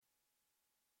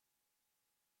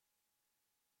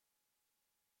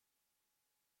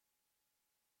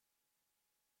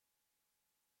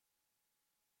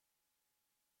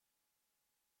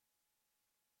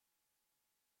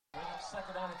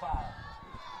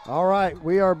All right,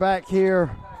 we are back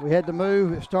here. We had to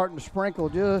move. It's starting to sprinkle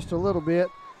just a little bit.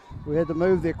 We had to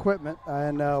move the equipment,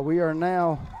 and we are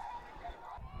now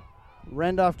 –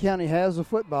 Randolph County has the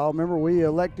football. Remember, we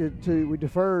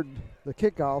deferred the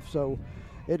kickoff, so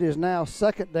it is now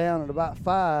second down at about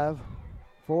 5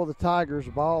 for the Tigers.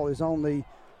 The ball is on the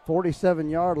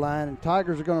 47-yard line, and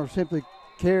Tigers are going to simply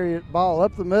carry it ball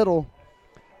up the middle.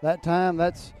 That time,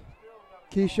 that's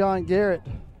Keyshawn Garrett.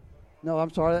 No,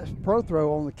 I'm sorry, that's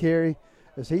Prothrow on the carry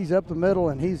as he's up the middle,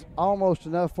 and he's almost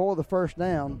enough for the first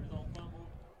down.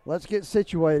 Let's get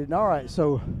situated. All right,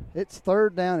 so it's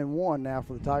 3rd down and 1 now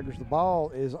for the Tigers. The ball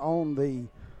is on the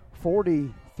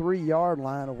 43-yard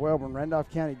line of Wellborn. Randolph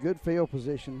County, good field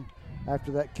position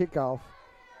after that kickoff.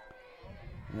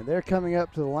 And they're coming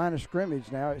up to the line of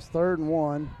scrimmage now. It's 3rd and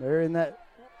 1. They're in that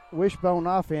wishbone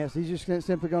offense. He's just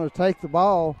simply going to take the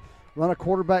ball, run a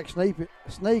quarterback sneak,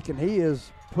 and he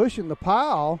is pushing the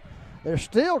pile. They're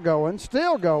still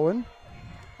going.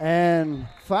 And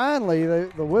finally,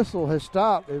 the whistle has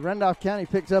stopped. Randolph County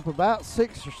picks up about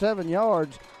 6 or 7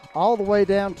 yards all the way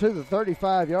down to the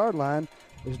 35-yard line.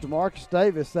 It's DeMarcus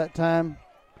Davis that time.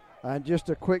 Just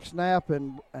a quick snap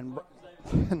and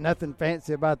nothing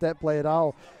fancy about that play at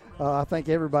all. I think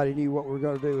everybody knew what we were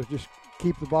going to do was just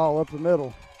keep the ball up the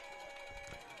middle.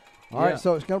 All right,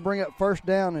 so it's going to bring up 1st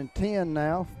down and 10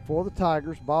 now for the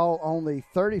Tigers. Ball on the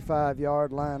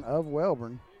 35-yard line of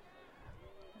Wellborn.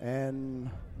 And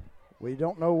we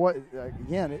don't know what,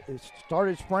 again, it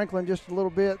started sprinkling just a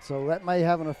little bit, so that may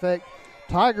have an effect.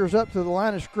 Tigers up to the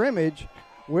line of scrimmage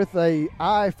with a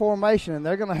I formation, and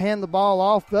they're going to hand the ball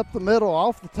off up the middle,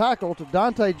 off the tackle to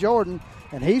Dante Jordan,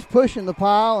 and he's pushing the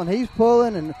pile, and he's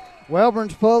pulling, and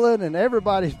Wellborn's pulling, and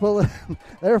everybody's pulling.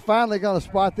 They're finally going to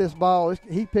spot this ball.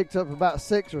 He picks up about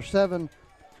 6 or 7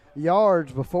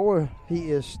 yards before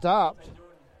he is stopped.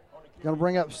 Going to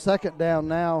bring up 2nd down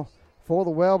now for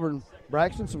the Wellborn.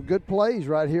 Braxton, some good plays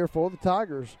right here for the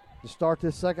Tigers to start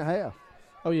this second half.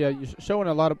 Oh, yeah, you're showing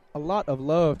a lot of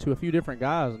love to a few different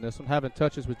guys in this one, having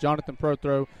touches with Jonathan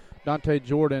Prothrow, Dante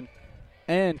Jordan,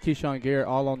 and Keyshawn Garrett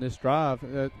all on this drive.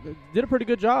 Did a pretty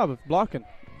good job of blocking.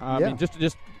 I mean,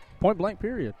 just point-blank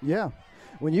period. Yeah.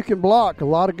 When you can block, a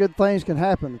lot of good things can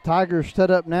happen. The Tigers set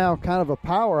up now kind of a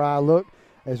power eye look.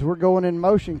 As we're going in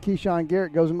motion, Keyshawn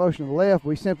Garrett goes in motion to the left.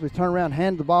 We simply turn around,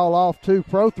 hand the ball off to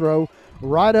Prothrow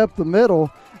right up the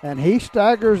middle, and he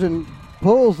staggers and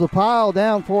pulls the pile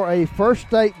down for a First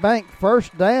State Bank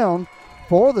first down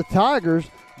for the Tigers.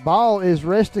 Ball is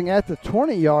resting at the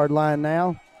 20-yard line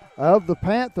now of the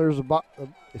Panthers.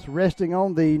 It's resting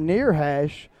on the near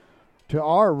hash to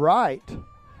our right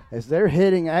as they're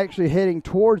heading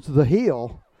towards the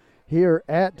hill here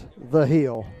at the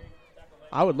hill.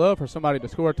 I would love for somebody to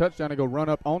score a touchdown and go run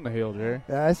up on the hill, Jerry.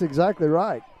 Yeah, that's exactly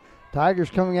right. Tigers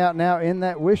coming out now in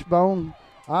that wishbone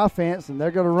offense, and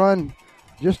they're going to run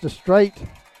just a straight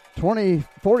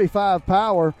 20-45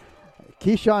 power.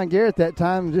 Keyshawn Garrett that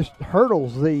time just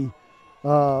hurdles the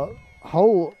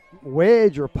whole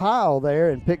wedge or pile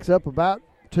there and picks up about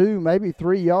 2, maybe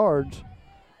 3 yards.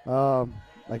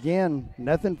 Again,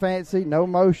 nothing fancy, no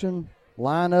motion,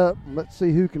 line up. Let's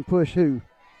see who can push who.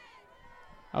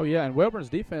 Oh, yeah, and Wellborn's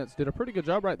defense did a pretty good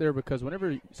job right there because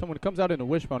whenever someone comes out in a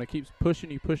wishbone, it keeps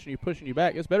pushing you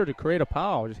back. It's better to create a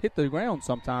pile. Just hit the ground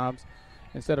sometimes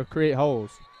instead of create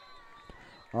holes.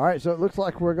 All right, so it looks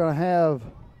like we're going to have,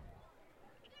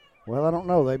 well, I don't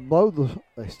know.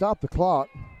 They stop the clock.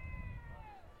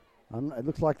 It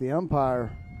looks like the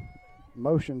umpire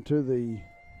motioned to the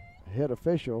head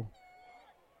official.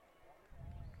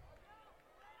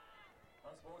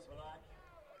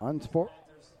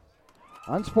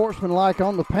 Unsportsmanlike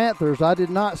on the Panthers. I did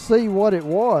not see what it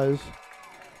was.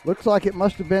 Looks like it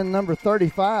must have been number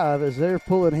 35 as they're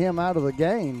pulling him out of the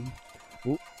game.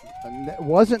 It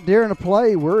wasn't during a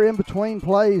play. We're in between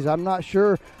plays. I'm not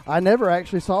sure. I never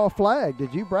actually saw a flag.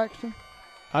 Did you, Braxton?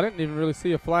 I didn't even really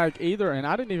see a flag either, and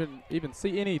I didn't even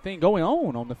see anything going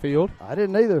on the field. I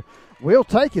didn't either. We'll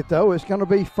take it, though. It's going to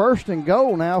be 1st and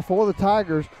goal now for the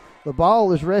Tigers. The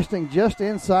ball is resting just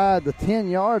inside the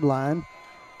 10-yard line.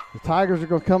 The Tigers are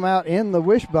going to come out in the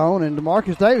wishbone, and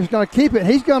DeMarcus Davis is going to keep it.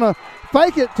 He's going to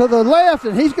fake it to the left,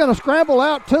 and he's going to scramble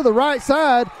out to the right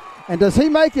side. And does he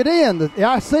make it in?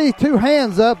 I see 2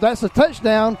 hands up. That's a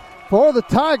touchdown for the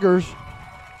Tigers.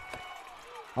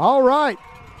 All right.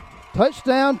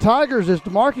 Touchdown Tigers as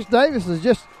DeMarcus Davis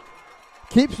just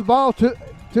keeps the ball to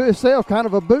himself, kind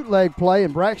of a bootleg play.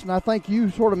 And Braxton, I think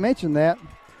you sort of mentioned that.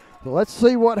 So let's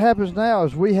see what happens now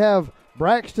as we have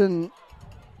Braxton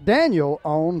Daniel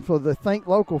on for the Think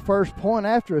Local first point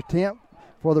after attempt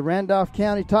for the Randolph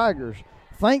County Tigers.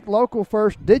 Think Local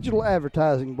First Digital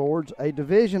Advertising Boards, a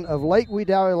division of Lake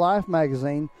Wedowee Life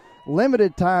magazine.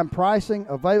 Limited time pricing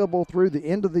available through the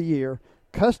end of the year.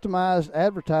 Customized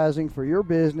advertising for your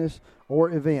business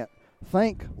or event.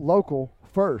 Think Local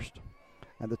First.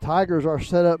 And the Tigers are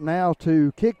set up now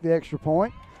to kick the extra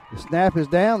point. The snap is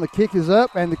down, the kick is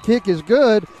up, and the kick is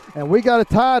good. And we got a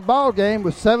tied ball game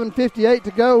with 7:58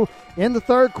 to go in the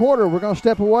third quarter. We're going to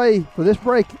step away for this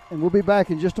break, and we'll be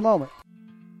back in just a moment.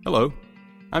 Hello,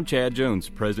 I'm Chad Jones,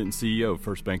 President and CEO of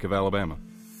First Bank of Alabama.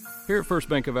 Here at First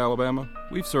Bank of Alabama,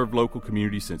 we've served local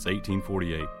communities since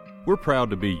 1848. We're proud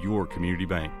to be your community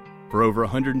bank. For over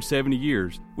 170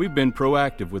 years, we've been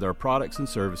proactive with our products and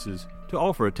services to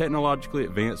offer a technologically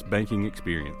advanced banking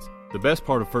experience. The best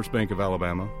part of First Bank of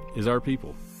Alabama is our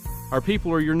people. Our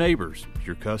people are your neighbors,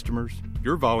 your customers,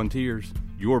 your volunteers,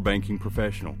 your banking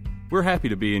professional. We're happy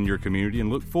to be in your community and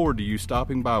look forward to you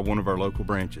stopping by one of our local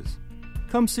branches.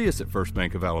 Come see us at First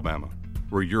Bank of Alabama.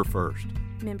 We're your first.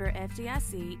 Member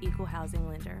FDIC, Equal Housing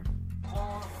Lender.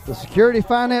 The Security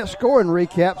Finance scoring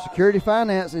recap. Security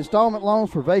Finance installment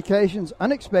loans for vacations,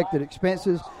 unexpected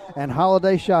expenses, and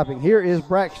holiday shopping. Here is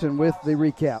Braxton with the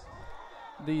recap.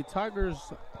 The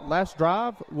Tigers' last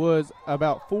drive was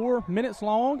about 4 minutes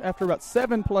long after about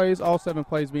 7 plays, all 7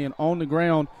 plays being on the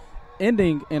ground,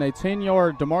 ending in a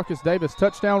 10-yard DeMarcus Davis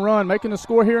touchdown run, making the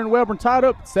score here in Wellborn tied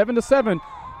up 7-7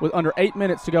 with under 8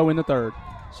 minutes to go in the third.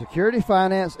 Security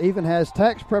Finance even has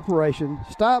tax preparation.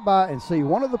 Stop by and see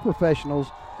one of the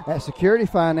professionals at Security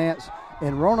Finance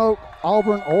in Roanoke,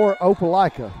 Auburn, or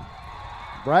Opelika.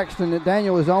 Braxton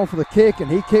Daniel is on for the kick, and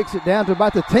he kicks it down to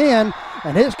about the 10,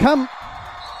 and he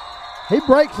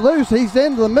breaks loose. He's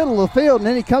into the middle of the field, and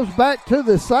then he comes back to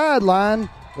the sideline.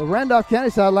 The Randolph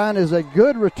County sideline is a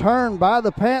good return by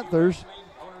the Panthers.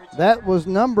 That was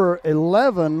number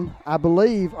 11, I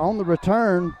believe, on the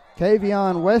return,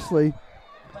 Kavion Wesley,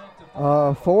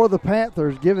 for the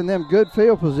Panthers, giving them good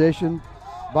field position.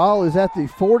 Ball is at the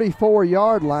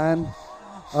 44-yard line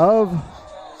of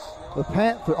the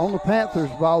Panther. On the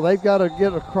Panthers' ball, they've got to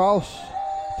get across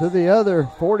to the other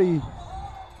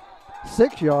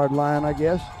 46-yard line, I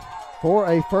guess, for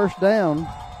a first down.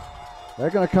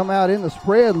 They're going to come out in the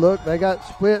spread look. They got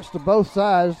splits to both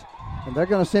sides, and they're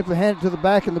going to simply hand it to the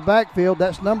back in the backfield.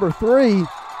 That's number 3,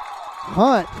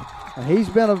 Hunt. And he's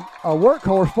been a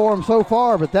workhorse for him so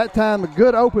far, but that time a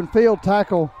good open field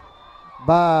tackle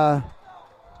by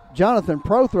Jonathan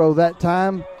Prothro that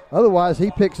time. Otherwise,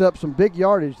 he picks up some big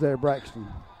yardage there, Braxton.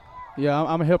 Yeah, I'm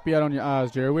going to help you out on your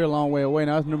eyes, Jerry. We're a long way away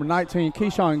now. That's number 19,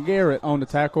 Keyshawn Garrett, on the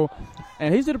tackle.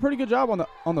 And he's did a pretty good job on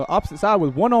the opposite side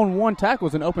with one-on-one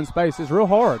tackles in open space. It's real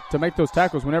hard to make those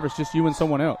tackles whenever it's just you and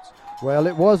someone else. Well,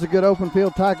 it was a good open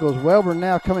field tackle. As Wellborn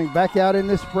now coming back out in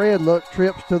this spread look,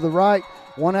 trips to the right,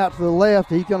 one out to the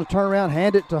left. He's going to turn around,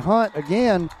 hand it to Hunt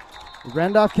again. The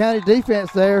Randolph County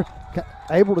defense there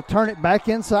able to turn it back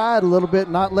inside a little bit,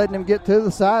 not letting him get to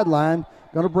the sideline.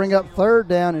 Going to bring up 3rd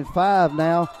down and 5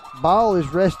 now. Ball is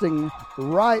resting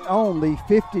right on the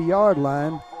 50-yard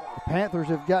line. The Panthers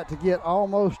have got to get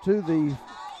almost to the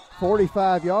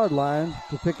 45-yard line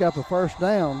to pick up a first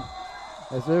down,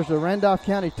 as there's a Randolph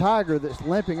County Tiger that's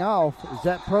limping off. Is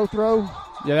that Prothro?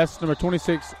 Yeah, that's number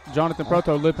 26, Jonathan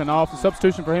Prothro, limping off. The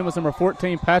substitution for him was number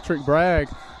 14, Patrick Bragg,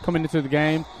 coming into the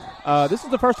game. This is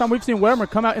the first time we've seen Wellborn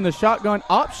come out in the shotgun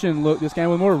option look this game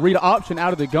with more read option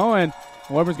out of the gun.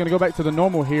 Wellborn's going to go back to the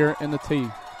normal here in the T.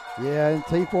 Yeah, in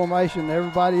T formation,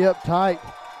 everybody up tight.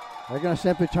 They're going to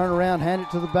simply turn around, hand it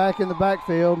to the back in the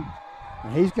backfield.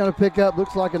 And he's going to pick up,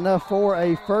 looks like enough for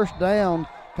a first down,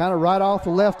 kind of right off the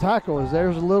left tackle, as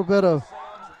there's a little bit of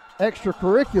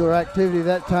extracurricular activity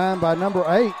that time by number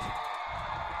 8,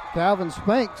 Calvin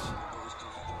Spinks.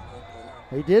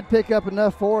 He did pick up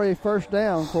enough for a first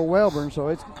down for Wellborn, so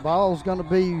it's ball's going to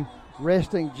be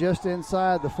resting just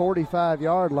inside the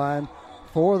 45-yard line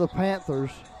for the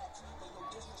Panthers.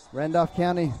 Randolph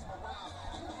County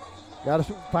got to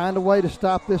find a way to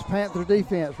stop this Panther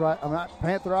defense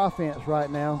Panther offense right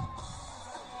now.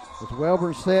 As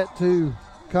Wellborn set to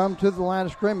come to the line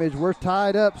of scrimmage, we're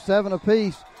tied up 7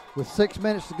 apiece with 6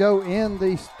 minutes to go in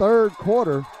the third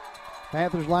quarter.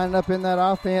 Panthers lining up in that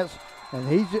offense, and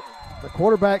he's the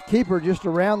quarterback keeper just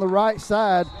around the right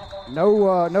side.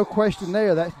 No question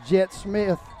there. That's Jet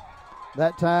Smith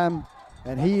that time,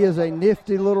 and he is a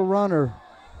nifty little runner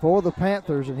for the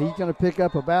Panthers, and he's going to pick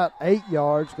up about 8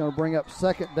 yards. Going to bring up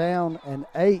 2nd down and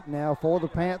 8 now for the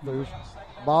Panthers.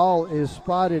 Ball is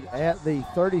spotted at the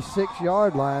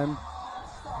 36-yard line.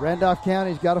 Randolph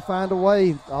County's got to find a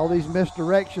way. All these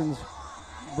misdirections,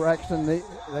 Braxton,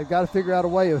 they've got to figure out a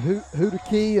way of who to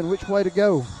key and which way to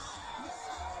go.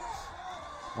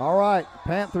 All right,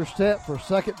 Panthers set for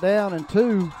 2nd down and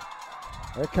 2.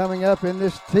 They're coming up in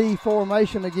this T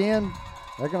formation again.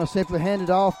 They're going to simply hand it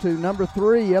off to number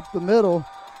 3 up the middle,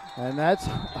 and that's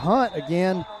Hunt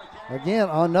again. Again,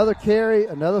 another carry,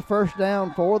 another 1st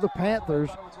down for the Panthers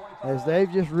as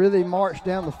they've just really marched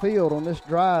down the field on this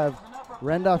drive.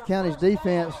 Randolph County's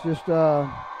defense just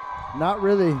not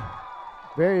really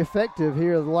very effective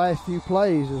here the last few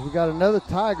plays as we got another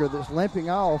Tiger that's limping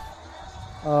off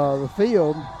the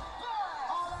field.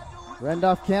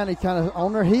 Randolph County kind of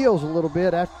on their heels a little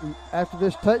bit after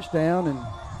this touchdown, and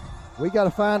we got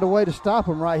to find a way to stop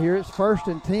them right here. It's 1st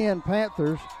and 10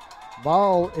 Panthers.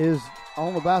 Ball is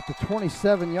on about the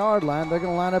 27-yard line. They're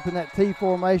going to line up in that T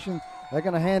formation. They're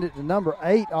going to hand it to number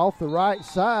 8 off the right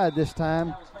side this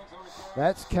time.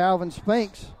 That's Calvin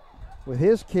Spinks with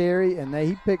his carry, and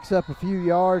he picks up a few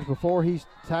yards before he's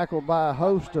tackled by a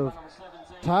host of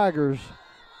Tigers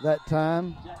that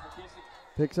time.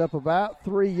 Picks up about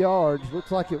 3 yards.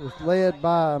 Looks like it was led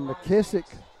by McKissick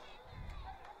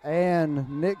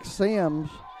and Nick Sims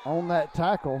on that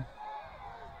tackle.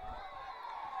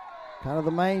 Kind of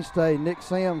the mainstay, Nick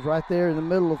Sims right there in the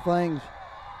middle of things.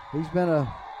 He's been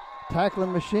a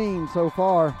tackling machine so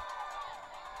far.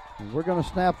 And we're going to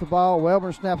snap the ball.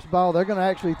 Wellborn snaps the ball. They're going to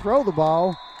actually throw the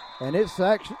ball, and it's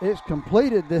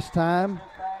completed this time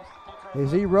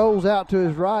as he rolls out to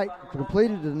his right,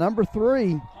 completed to number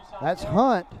 3. That's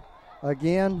Hunt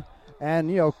again.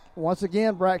 And, once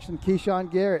again, Braxton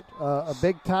Keyshawn Garrett, a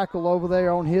big tackle over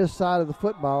there on his side of the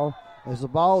football as the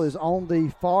ball is on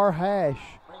the far hash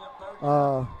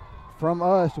from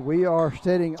us. We are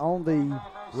sitting on the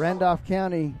Randolph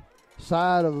County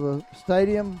side of the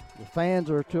stadium. The fans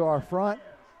are to our front.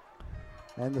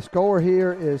 And the score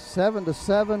here is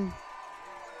 7-7.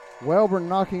 Wellborn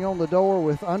knocking on the door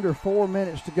with under 4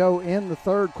 minutes to go in the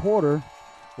 3rd quarter.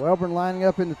 Wellborn lining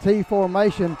up in the T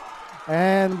formation.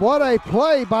 And what a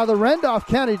play by the Randolph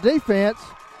County defense.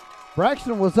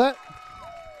 Braxton, was that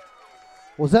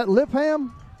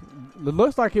Lipham? It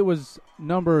looks like it was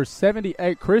number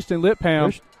 78, Christian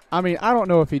Lipham. I mean, I don't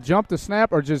know if he jumped the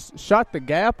snap or just shot the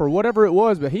gap or whatever it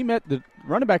was, but he met the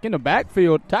running back in the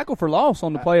backfield, tackle for loss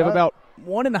on the play of about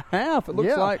 1.5. It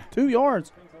looks like 2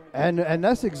 yards. And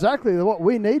that's exactly what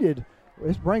we needed.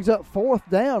 This brings up 4th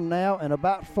down now and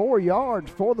about 4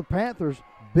 yards for the Panthers.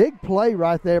 Big play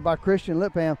right there by Christian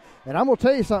Lipham. And I'm going to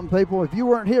tell you something, people. If you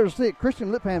weren't here to see it,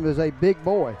 Christian Lipham is a big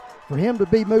boy. For him to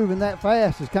be moving that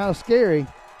fast is kind of scary.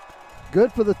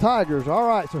 Good for the Tigers. All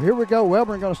right, so here we go.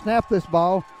 Wellborn going to snap this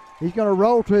ball. He's going to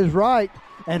roll to his right,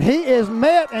 and he is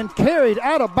met and carried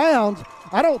out of bounds.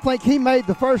 I don't think he made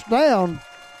the 1st down.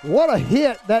 What a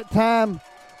hit that time.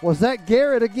 Was that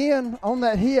Garrett again on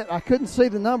that hit? I couldn't see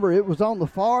the number. It was on the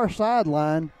far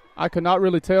sideline. I could not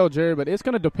really tell, Jerry, but it's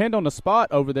going to depend on the spot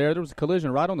over there. There was a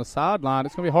collision right on the sideline.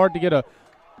 It's going to be hard to get a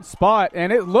spot,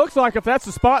 and it looks like if that's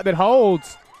the spot that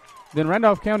holds, then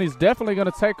Randolph County is definitely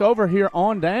going to take over here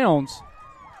on downs.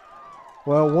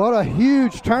 Well, what a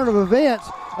huge turn of events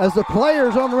as the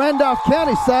players on the Randolph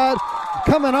County side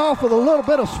coming off with a little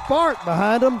bit of spark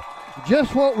behind them.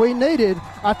 Just what we needed.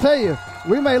 I tell you,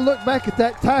 we may look back at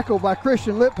that tackle by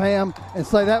Christian Lipham and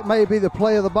say that may be the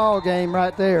play of the ball game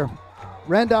right there.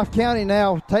 Randolph County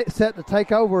now set to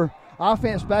take over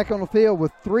offense back on the field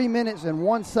with 3 minutes and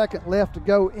 1 second left to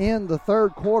go in the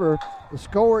 3rd quarter. The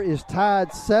score is tied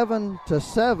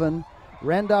 7-7.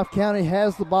 Randolph County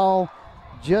has the ball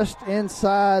just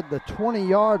inside the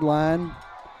 20-yard line.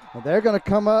 And they're going to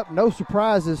come up. No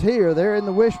surprises here. They're in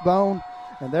the wishbone,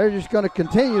 and they're just going to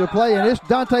continue to play. And it's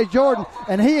Dante Jordan,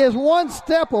 and he is 1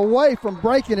 step away from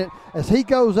breaking it as he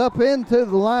goes up into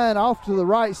the line off to the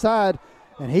right side.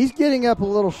 And he's getting up a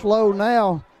little slow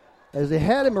now as they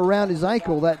had him around his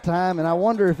ankle that time, and I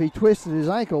wonder if he twisted his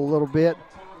ankle a little bit.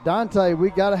 Dante,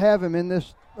 we got to have him in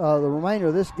this the remainder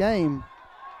of this game.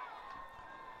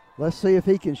 Let's see if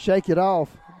he can shake it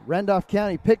off. Randolph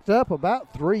County picked up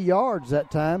about 3 yards that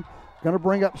time. Going to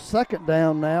bring up 2nd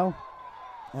down now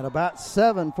and about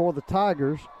 7 for the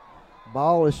Tigers.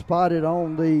 Ball is spotted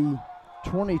on the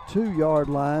 22-yard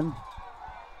line.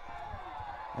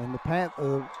 And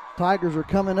the Tigers are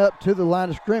coming up to the line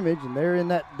of scrimmage, and they're in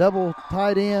that double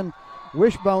tight end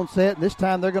wishbone set. And this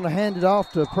time they're going to hand it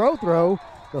off to Prothro,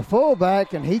 the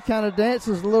fullback, and he kind of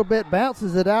dances a little bit,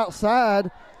 bounces it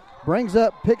outside,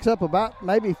 picks up about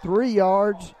maybe 3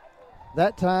 yards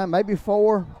that time, maybe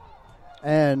 4,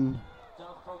 and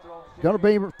going to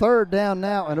be 3rd down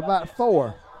now and about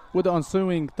 4. With the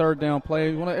ensuing 3rd down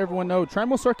play, we want to let everyone know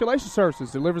Trammell Circulation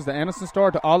Services delivers the Anniston Star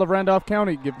to all of Randolph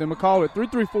County. Give them a call at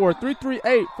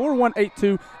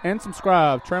 334-338-4182 and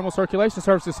subscribe. Trammell Circulation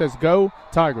Services says, Go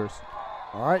Tigers.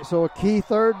 All right, so a key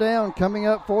third down coming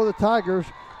up for the Tigers.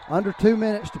 Under 2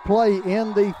 minutes to play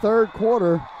in the third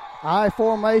quarter. I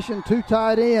formation, 2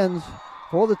 tight ends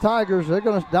for the Tigers.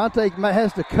 Dante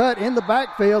has to cut in the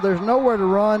backfield. There's nowhere to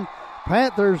run.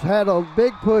 Panthers had a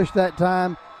big push that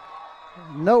time.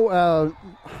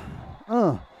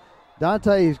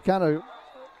 Dante's kind of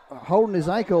holding his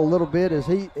ankle a little bit as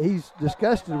he's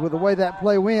disgusted with the way that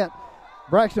play went.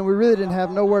 Braxton, we really didn't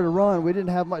have nowhere to run. We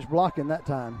didn't have much blocking that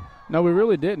time. No, we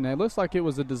really didn't. It looks like it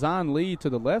was a design lead to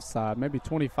the left side, maybe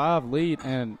 25 lead,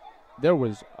 and there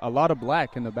was a lot of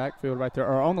black in the backfield right there,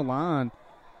 or on the line.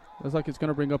 Looks like it's going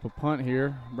to bring up a punt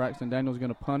here. Braxton Daniels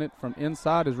going to punt it from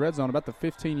inside his red zone. About the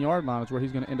 15-yard line is where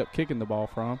he's going to end up kicking the ball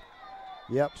from.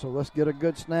 Yep, so let's get a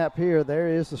good snap here. There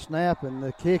is the snap, and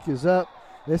the kick is up.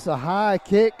 It's a high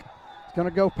kick. It's going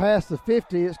to go past the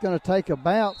 50. It's going to take a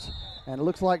bounce, and it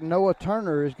looks like Noah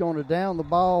Turner is going to down the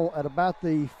ball at about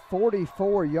the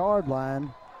 44-yard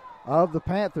line of the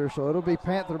Panthers. So it'll be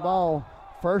Panther ball,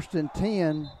 1st and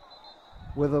 10,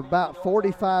 with about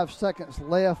 45 seconds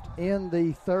left in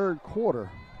the third quarter.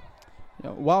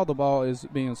 While the ball is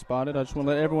being spotted, I just want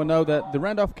to let everyone know that the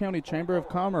Randolph County Chamber of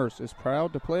Commerce is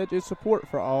proud to pledge its support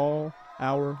for all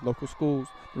our local schools.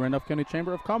 The Randolph County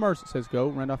Chamber of Commerce says, go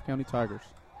Randolph County Tigers.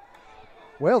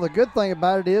 Well, the good thing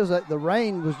about it is that the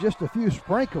rain was just a few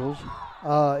sprinkles.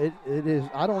 It is.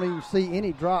 I don't even see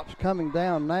any drops coming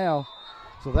down now,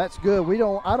 so that's good.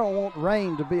 I don't want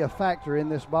rain to be a factor in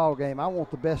this ball game. I want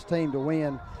the best team to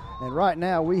win, and right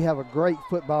now we have a great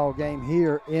football game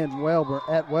here in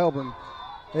Wellborn.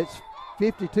 It's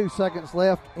 52 seconds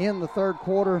left in the third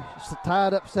quarter. It's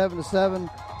tied up 7-7.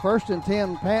 1st and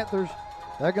 10 Panthers.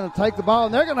 They're going to take the ball,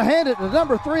 and they're going to hand it to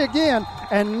number 3 again,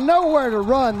 and nowhere to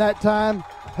run that time.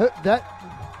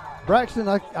 Braxton,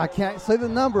 I can't see the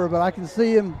number, but I can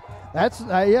see him. That's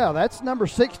number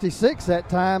 66 that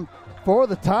time for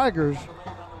the Tigers.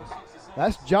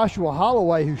 That's Joshua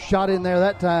Holloway who shot in there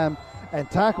that time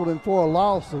and tackled him for a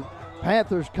loss. The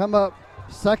Panthers come up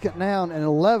 2nd down and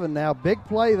 11 now. Big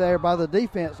play there by the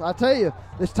defense. I tell you,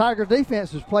 this Tiger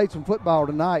defense has played some football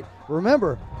tonight.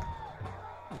 Remember,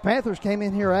 the Panthers came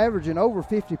in here averaging over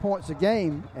 50 points a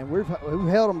game, and we've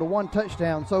held them to 1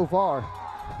 touchdown so far.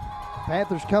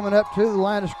 Panthers coming up to the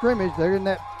line of scrimmage. They're in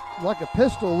that like a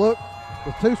pistol look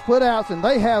with 2 split outs, and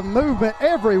they have movement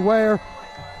everywhere.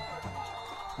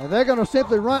 And they're going to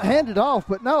simply hand it off,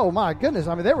 but no, my goodness.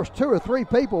 I mean, there was 2 or 3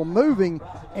 people moving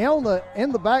in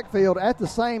the backfield at the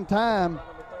same time.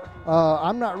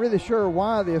 I'm not really sure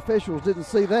why the officials didn't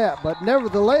see that, but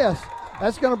nevertheless,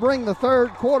 that's going to bring the third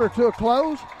quarter to a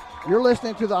close. You're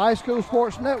listening to the iSchool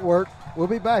Sports Network. We'll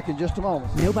be back in just a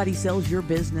moment. Nobody sells your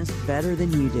business better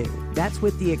than you do. That's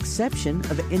with the exception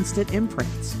of Instant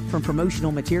Imprints. From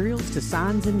promotional materials to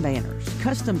signs and banners,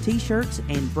 custom t-shirts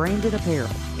and branded apparel,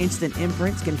 Instant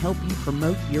Imprints can help you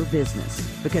promote your business.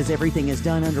 Because everything is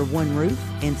done under one roof,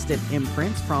 Instant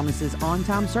Imprints promises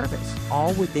on-time service,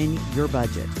 all within your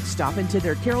budget. Stop into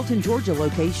their Carrollton, Georgia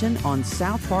location on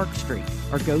South Park Street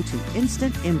or go to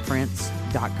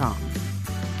instantimprints.com.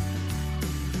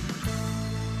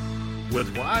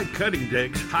 With wide cutting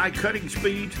decks, high cutting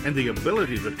speeds, and the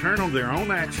ability to turn on their own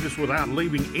axis without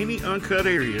leaving any uncut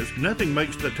areas, nothing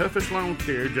makes the toughest lawn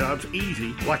care jobs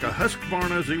easy like a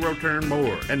Husqvarna zero-turn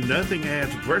mower. And nothing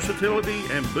adds versatility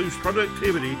and boosts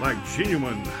productivity like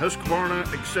genuine Husqvarna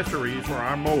accessories for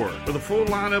our mower. For the full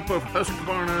lineup of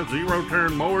Husqvarna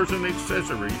zero-turn mowers and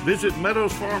accessories, visit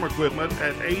Meadows Farm Equipment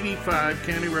at 85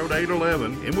 County Road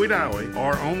 811 in Wedowee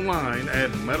or online at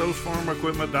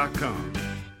meadowsfarmequipment.com.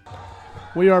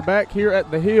 We are back here at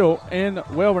the Hill in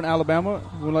Wellborn, Alabama.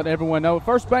 We'll let everyone know.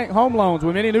 First Bank Home Loans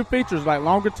with many new features like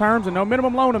longer terms and no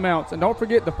minimum loan amounts. And don't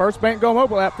forget the First Bank Go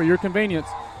mobile app for your convenience.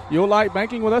 You'll like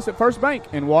banking with us at First Bank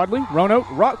in Wadley, Roanoke,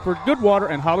 Rockford,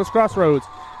 Goodwater, and Hollis Crossroads.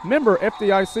 Member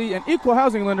FDIC and equal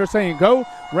housing lender saying go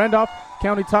Randolph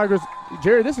County Tigers.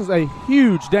 Jerry, this is a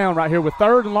huge down right here with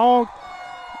 3rd and long.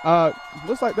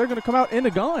 Looks like they're going to come out in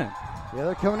the gun. Yeah,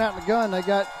 they're coming out in the gun. They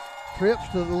got trips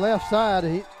to the left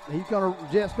side.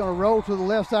 Jet's gonna roll to the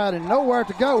left side and nowhere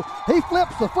to go. He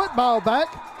flips the football back.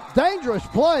 Dangerous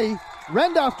play.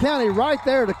 Randolph County right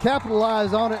there to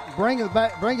capitalize on it, bring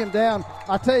him down.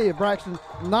 I tell you, Braxton,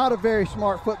 not a very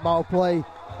smart football play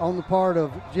on the part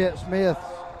of Jet Smith.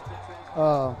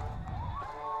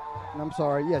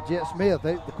 Jet Smith,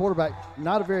 the quarterback.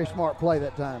 Not a very smart play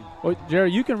that time. Well,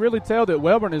 Jerry, you can really tell that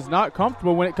Wellborn is not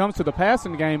comfortable when it comes to the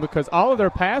passing game because all of their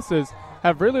passes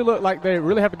have really looked like they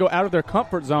really have to go out of their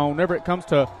comfort zone whenever it comes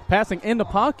to passing in the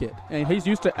pocket. And he's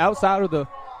used to outside of the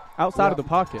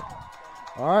pocket.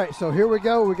 All right, so here we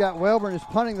go. We got Wellborn is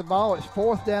punting the ball. It's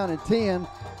 4th down and 10.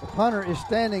 The punter is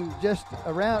standing just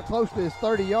around close to his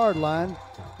 30-yard line.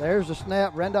 There's the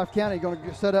snap. Randolph County going to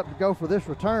get set up to go for this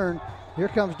return. Here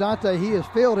comes Dante. He has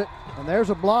fielded it, and there's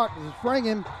a block to spring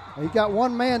him. He got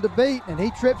one man to beat, and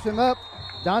he trips him up.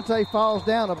 Dante falls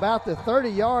down about the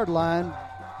 30-yard line.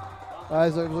 It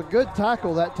was a good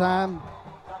tackle that time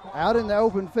out in the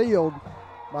open field.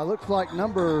 Looks like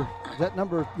number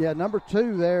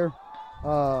 2 there,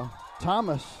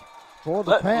 Thomas for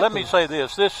the Panthers. Let me say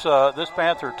this. This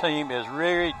Panther team is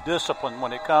very disciplined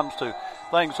when it comes to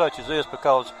things such as this,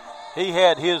 because he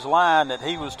had his line that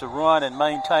he was to run and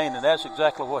maintain, and that's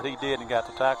exactly what he did and got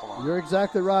the tackle on. You're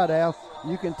exactly right, Al.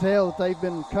 You can tell that they've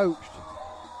been coached.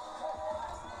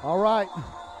 All right,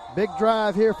 big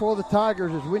drive here for the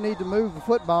Tigers as we need to move the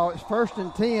football. It's 1st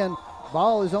and 10.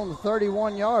 Ball is on the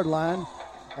 31-yard line,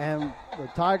 and the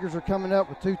Tigers are coming up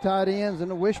with 2 tight ends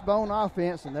and a wishbone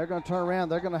offense, and they're going to turn around.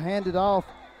 They're going to hand it off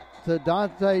to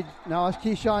Dante. No, it's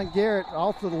Keyshawn Garrett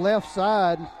off to the left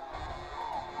side,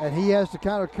 and he has to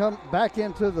kind of come back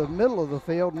into the middle of the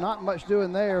field. Not much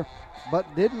doing there,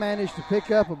 but did manage to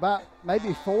pick up about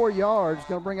maybe 4 yards.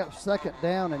 Going to bring up 2nd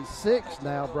down and 6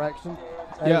 now, Braxton.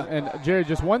 Yeah, and Jerry,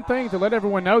 just one thing to let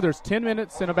everyone know, there's 10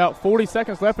 minutes and about 40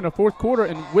 seconds left in the 4th quarter,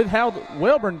 and with how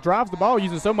Wellborn drives the ball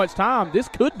using so much time, this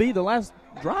could be the last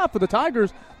drive for the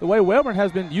Tigers, the way Wellborn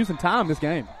has been using time this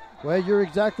game. Well, you're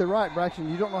exactly right,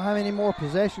 Braxton. You don't know how many more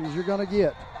possessions you're going to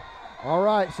get. All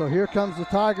right, so here comes the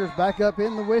Tigers back up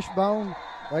in the wishbone.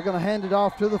 They're going to hand it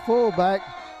off to the fullback.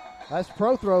 That's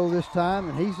Prothrow this time,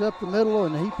 and he's up the middle,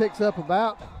 and he picks up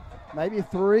about maybe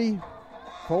 3-4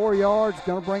 yards.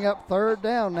 Going to bring up 3rd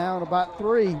down now and about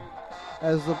 3.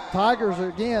 As the Tigers are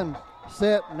again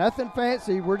set, nothing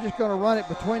fancy. We're just going to run it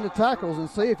between the tackles and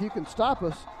see if you can stop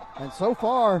us. And so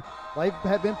far, they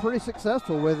have been pretty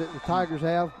successful with it, the Tigers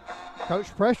have.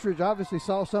 Coach Prestridge obviously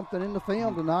saw something in the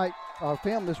film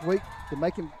this week to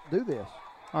make him do this.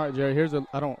 All right, Jerry,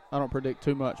 I don't predict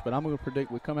too much, but I'm going to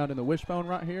predict we come out in the wishbone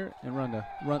right here and run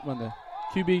the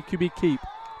QB keep.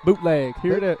 Bootleg.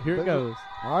 Here it goes.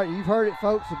 All right, you've heard it,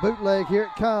 folks. The bootleg, here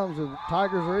it comes. The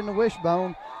Tigers are in the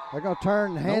wishbone. They're going to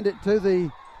turn and hand it to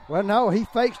he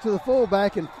fakes to the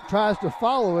fullback and tries to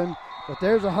follow him, but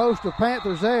there's a host of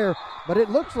Panthers there. But it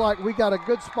looks like we got a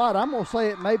good spot. I'm going to say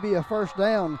it may be a 1st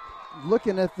down.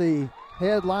 Looking at the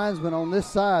head linesman on this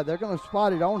side, they're going to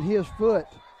spot it on his foot.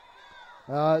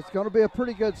 It's going to be a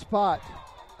pretty good spot.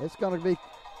 It's going to be,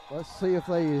 let's see if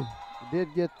they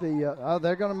did get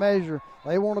they're going to measure.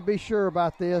 They want to be sure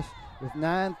about this with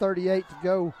 9:38 to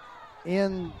go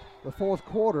in the 4th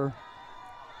quarter.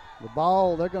 The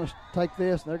ball, they're going to take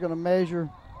this and they're going to measure.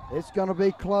 It's going to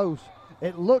be close.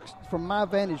 It looks from my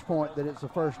vantage point that it's a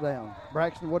 1st down.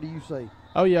 Braxton, what do you see?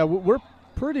 Oh, yeah, we're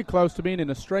pretty close to being in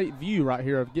a straight view right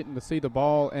here of getting to see the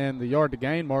ball and the yard to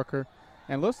gain marker.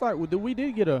 And looks like we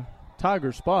did get a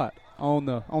Tiger spot on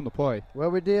the play. Well,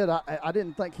 we did. I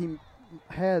didn't think he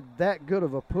had that good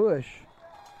of a push.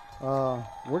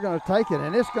 We're going to take it,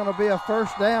 and it's going to be a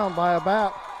 1st down by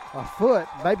about a foot,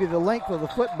 maybe the length of the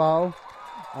football.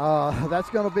 That's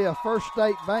going to be a First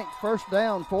State Bank 1st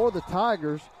down for the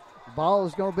Tigers. The ball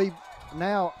is going to be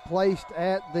now placed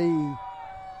at the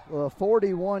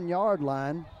 41-yard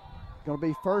line. Going to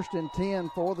be 1st and 10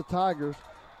 for the Tigers.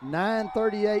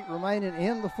 9:38 remaining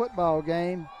in the football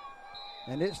game,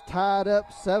 and it's tied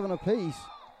up 7 apiece.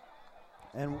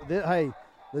 And the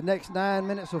next 9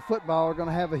 minutes of football are going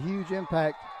to have a huge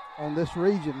impact on this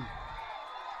region.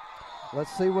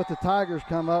 Let's see what the Tigers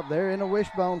come up. They're in a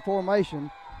wishbone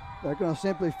formation. They're going to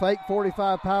simply fake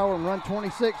 45 power and run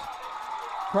 26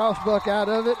 crossbuck out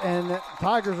of it, and the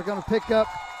Tigers are going to pick up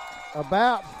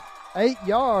about 8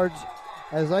 yards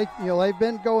as they've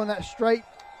been going that straight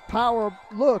power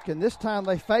look, and this time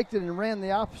they faked it and ran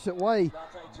the opposite way.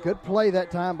 Good play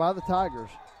that time by the Tigers.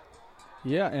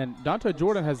 Yeah, and Dante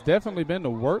Jordan has definitely been the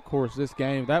workhorse this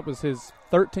game. That was his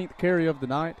 13th carry of the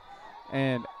night,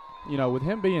 and with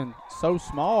him being so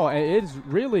small, it is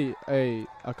really a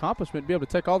accomplishment to be able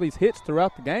to take all these hits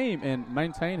throughout the game and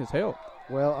maintain his health.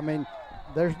 Well, I mean,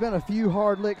 there's been a few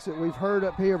hard licks that we've heard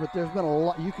up here, but there's been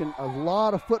a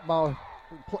lot of football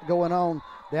going on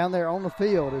down there on the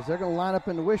field as they're going to line up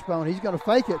in the wishbone. He's going to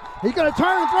fake it. He's going to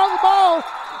turn and throw the ball.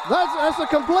 That's a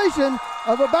completion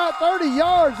of about 30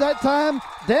 yards that time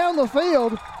down the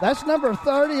field. That's number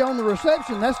 30 on the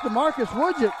reception. That's DeMarcus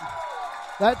Woodgett.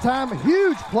 That time, a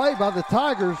huge play by the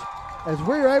Tigers as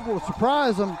we were able to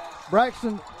surprise them.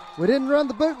 Braxton, we didn't run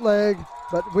the bootleg,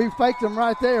 but we faked them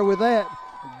right there with that.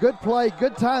 Good play,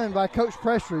 good timing by Coach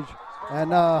Prestridge.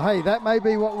 And, that may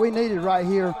be what we needed right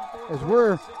here as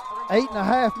we're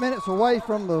 8.5 minutes away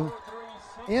from the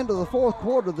end of the fourth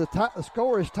quarter. The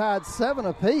score is tied 7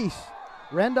 apiece.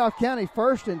 Randolph County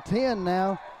first and 10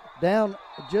 now, down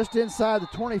just inside the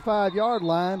 25-yard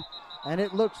line. And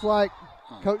it looks like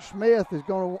Coach Smith is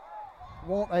going to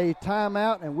want a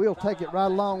timeout, and we'll take it right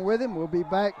along with him. We'll be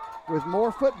back with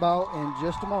more football in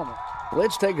just a moment.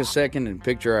 Let's take a second and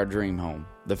picture our dream home.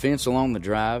 The fence along the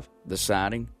drive, the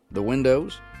siding, the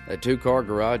windows, that 2-car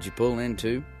garage you pull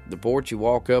into, the porch you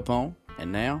walk up on,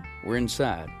 and now we're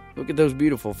inside. Look at those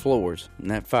beautiful floors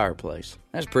and that fireplace.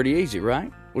 That's pretty easy,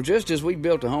 right? Well, just as we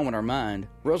built a home in our mind,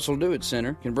 Russell Do-It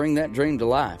Center can bring that dream to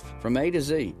life from A to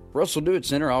Z. Russell Do-It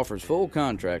Center offers full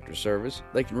contractor service.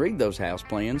 They can read those house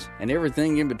plans and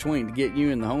everything in between to get you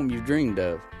in the home you've dreamed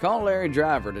of. Call Larry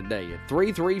Driver today at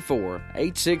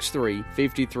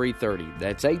 334-863-5330.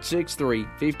 That's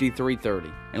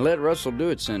 863-5330. And let Russell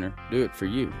Do-It Center do it for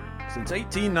you. Since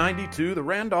 1892, the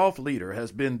Randolph Leader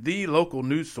has been the local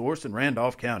news source in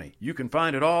Randolph County. You can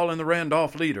find it all in the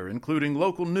Randolph Leader, including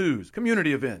local news,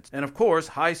 community events, and of course,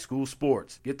 high school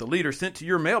sports. Get the Leader sent to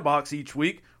your mailbox each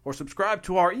week or subscribe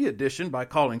to our e-edition by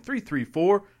calling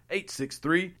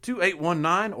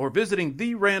 334-863-2819 or visiting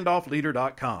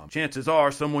therandolphleader.com. Chances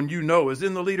are someone you know is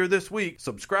in the Leader this week.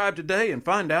 Subscribe today and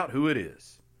find out who it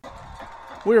is.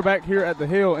 We are back here at the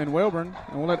Hill in Wellborn,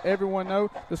 and we'll let everyone know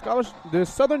the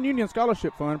Southern Union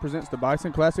Scholarship Fund presents the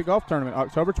Bison Classic Golf Tournament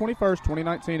October 21st,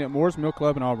 2019 at Moore's Mill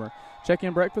Club in Auburn.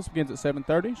 Check-in breakfast begins at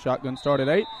 7:30. Shotgun start at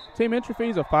 8. Team entry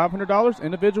fees are $500,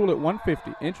 individual at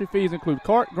 $150. Entry fees include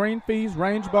cart, green fees,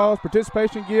 range balls,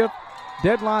 participation gift.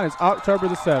 Deadline is October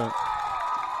the 7th.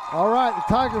 All right, the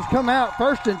Tigers come out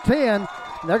first and 10.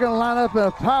 They're going to line up in a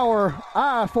power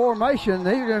I formation.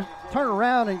 They're going to turn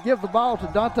around and give the ball to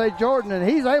Dante Jordan, and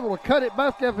he's able to cut it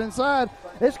back up inside.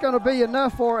 It's going to be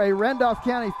enough for a Randolph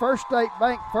County First State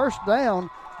Bank first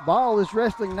down. Ball is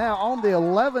resting now on the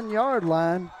 11-yard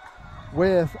line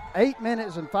with 8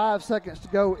 minutes and 5 seconds to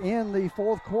go in the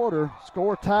fourth quarter.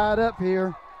 Score tied up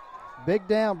here. Big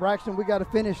down, Braxton. We got to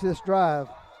finish this drive.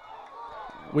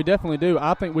 We definitely do.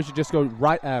 I think we should just go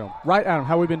right at them. Right at them,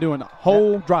 how we've been doing the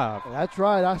whole drive. That's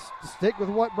right. I stick with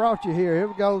what brought you here. Here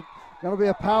we go. Going to be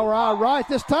a power eye right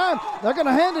this time. They're going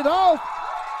to hand it off,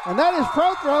 and that is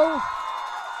Prothro.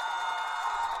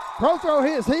 Prothro,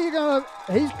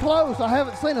 he's close. I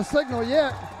haven't seen a signal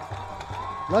yet.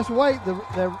 Let's wait. The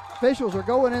officials are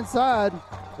going inside.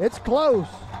 It's close.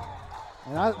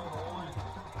 And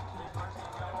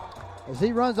as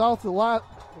he runs off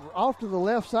to the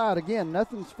left side again,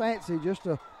 nothing's fancy, just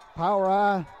a power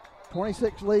eye,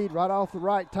 26 lead right off the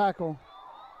right tackle.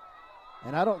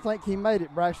 And I don't think he made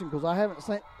it, Braxton, because I haven't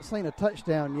seen a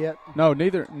touchdown yet. No,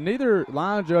 neither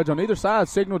line judge on either side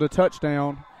signaled a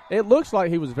touchdown. It looks like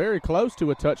he was very close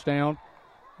to a touchdown.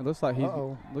 It looks like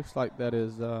that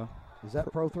is. Is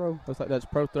that Prothro? Looks like that's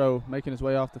Prothro making his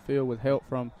way off the field with help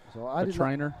from the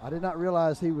trainer. I did not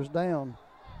realize he was down.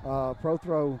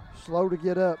 Prothro slow to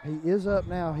get up. He is up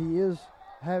now. He is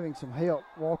having some help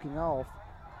walking off.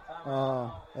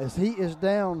 As he is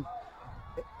down,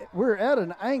 we're at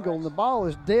an angle, and the ball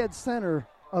is dead center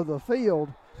of the field.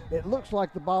 It looks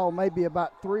like the ball may be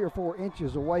about 3 or 4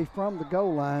 inches away from the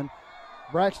goal line.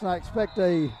 Braxton, I expect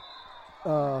a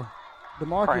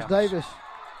DeMarcus Davis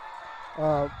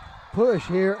push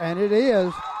here, and it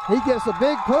is. He gets a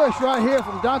big push right here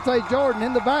from Dante Jordan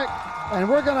in the back, and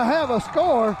we're going to have a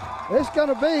score. It's going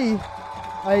to be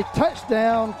a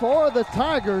touchdown for the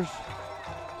Tigers.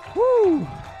 Woo!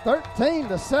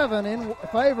 13-7 in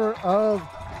favor of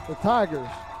the Tigers.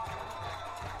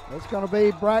 It's going to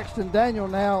be Braxton Daniel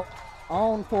now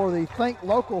on for the Think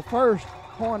Local First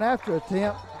point after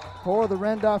attempt for the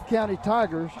Randolph County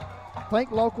Tigers. Think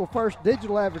Local First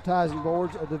Digital Advertising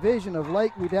Boards, a division of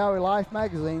Lake Wedowee Life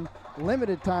magazine,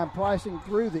 limited time pricing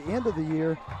through the end of the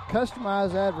year,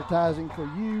 customized advertising for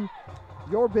you,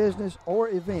 your business, or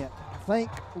event. Think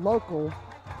Local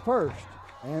First.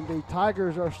 And the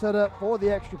Tigers are set up for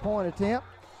the extra point attempt.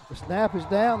 The snap is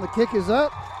down, the kick is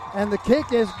up, and the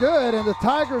kick is good, and the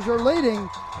Tigers are leading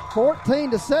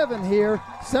 14-7 here.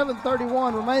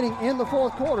 7:31 remaining in the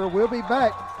fourth quarter. We'll be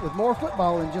back with more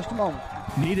football in just a moment.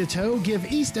 Need a tow? Give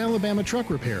East Alabama Truck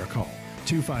Repair a call.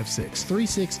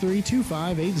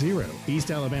 256-363-2580.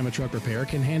 East Alabama Truck Repair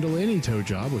can handle any tow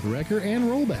job with wrecker and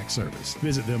rollback service.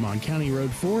 Visit them on County Road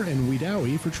 4 in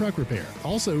Wedowee for truck repair.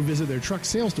 Also visit their truck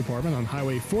sales department on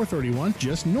Highway 431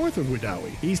 just north of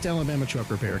Wedowee. East Alabama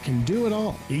Truck Repair can do it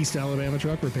all. East Alabama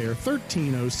Truck Repair,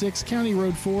 1306 County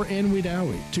Road 4 in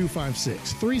Wedowee.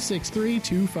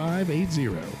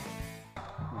 256-363-2580.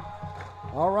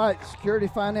 All right, Security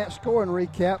Finance scoring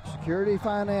recap. Security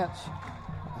Finance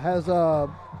has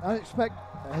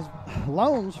has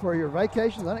loans for your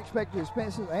vacations, unexpected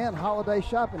expenses, and holiday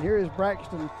shopping. Here is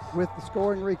Braxton with the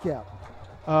scoring recap.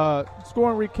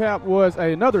 Scoring recap was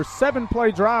another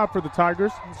 7-play drive for the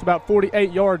Tigers. It's about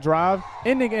 48-yard drive,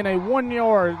 ending in a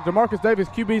 1-yard DeMarcus Davis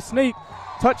QB sneak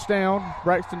touchdown.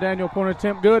 Braxton Daniel point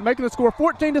attempt good, making the score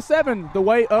 14-7 the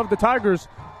way of the Tigers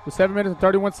with 7 minutes and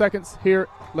 31 seconds here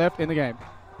left in the game.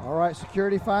 All right,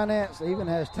 Security Finance even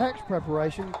has tax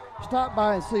preparation. Stop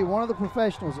by and see one of the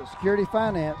professionals at Security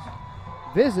Finance.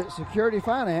 Visit Security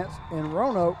Finance in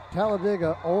Roanoke,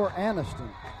 Talladega, or Anniston.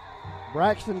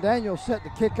 Braxton Daniels set the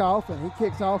kickoff, and he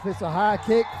kicks off. It's a high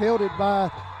kick fielded by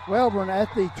Wellborn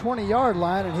at the 20-yard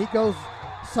line, and he goes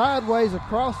sideways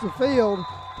across the field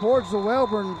towards the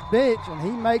Wellborn bench, and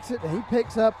he makes it, and he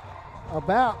picks up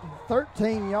about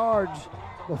 13 yards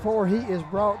before he is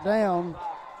brought down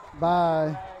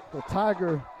by the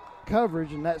Tiger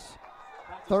coverage, and that's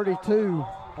 32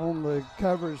 on the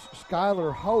coverage,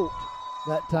 Skylar Holt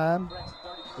that time,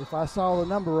 if I saw the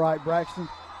number right, Braxton.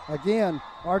 Again,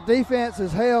 our defense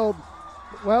has held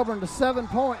Wellborn to 7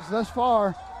 points thus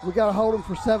far. We got to hold them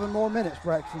for 7 more minutes,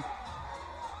 Braxton.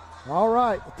 All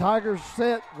right, the Tigers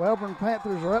set. Wellborn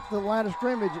Panthers are up to the line of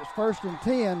scrimmage. It's 1st and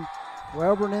 10.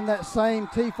 Wellborn in that same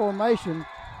T formation.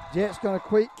 Jet's going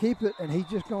to keep it, and he's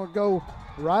just going to go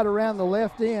right around the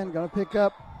left end, going to pick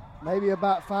up maybe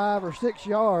about 5 or 6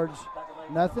 yards.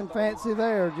 Nothing fancy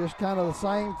there, just kind of the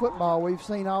same football we've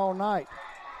seen all night.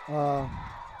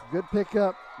 Good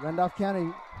pickup. Randolph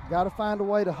County got to find a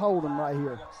way to hold them right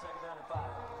here.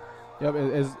 Yep,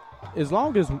 as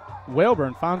long as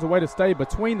Wellborn finds a way to stay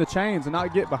between the chains and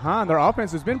not get behind, their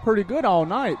offense has been pretty good all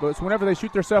night, but it's whenever they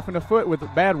shoot themselves in the foot with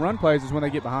bad run plays is when they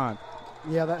get behind.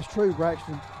 Yeah, that's true,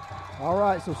 Braxton. All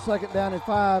right, so 2nd down and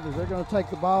 5 as they're going to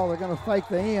take the ball. They're going to fake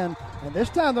the end, and this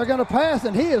time they're going to pass,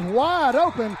 and he is wide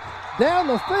open down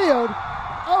the field.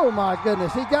 Oh, my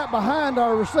goodness. He got behind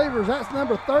our receivers. That's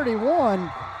number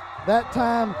 31 that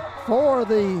time for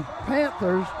the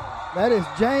Panthers. That is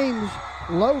James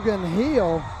Logan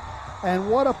Hill. And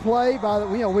what a play by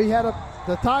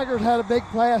the Tigers had a big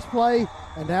pass play,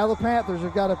 and now the Panthers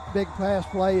have got a big pass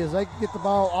play as they get the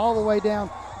ball all the way down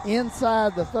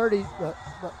inside the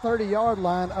 30-yard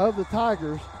line of the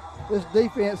Tigers. This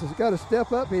defense has got to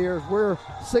step up here as we're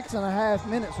 6.5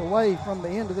 minutes away from the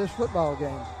end of this football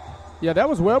game. Yeah, that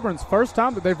was Wellborn's first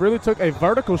time that they've really took a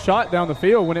vertical shot down the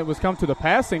field when it was come to the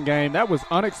passing game. That was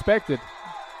unexpected.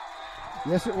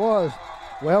 Yes, it was.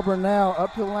 Wellborn now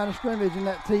up to the line of scrimmage in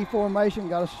that T formation.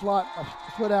 Got a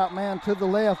split out man to the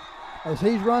left. As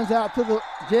he runs out to the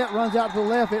Jet runs out to the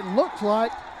left, it looks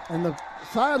like, and the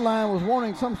sideline was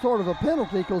wanting some sort of a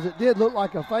penalty because it did look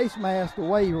like a face mask the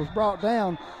way he was brought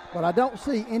down, but I don't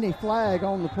see any flag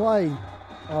on the play.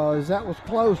 As that was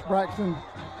close, Braxton.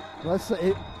 Let's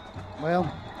see.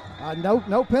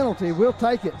 No penalty. We'll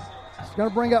take it. It's going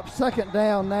to bring up 2nd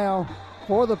down now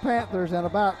for the Panthers, and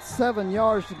about 7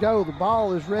 yards to go. The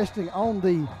ball is resting on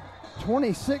the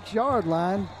 26-yard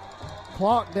line.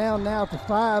 Clock down now to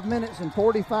 5 minutes and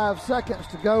 45 seconds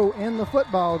to go in the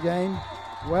football game.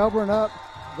 Wellborn up,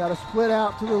 got a split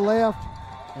out to the left,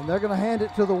 and they're going to hand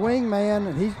it to the wing man,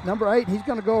 and he's number 8. He's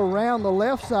going to go around the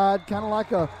left side, kind of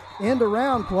like a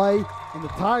end-around play, and the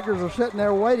Tigers are sitting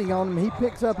there waiting on him. He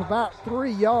picks up about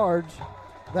 3 yards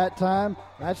that time.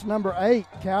 That's number 8,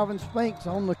 Calvin Spinks,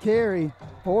 on the carry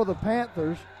for the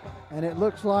Panthers, and it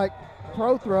looks like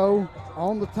throw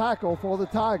on the tackle for the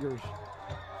Tigers.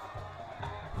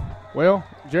 Well,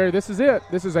 Jerry, this is it.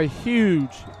 This is a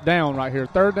huge down right here.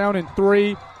 3rd down and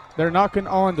 3. They're knocking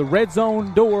on the red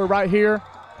zone door right here.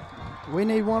 We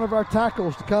need one of our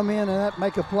tackles to come in and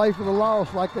make a play for the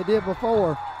loss like they did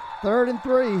before. 3rd and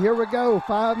 3. Here we go.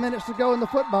 5 minutes to go in the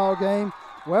football game.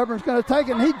 Wellborn's going to take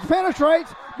it, and he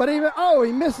penetrates, but he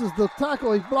misses the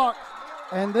tackle. He's blocked,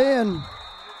 and then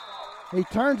he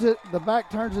turns it. The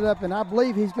back turns it up, and I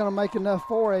believe he's going to make enough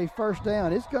for a 1st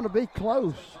down. It's going to be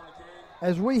close.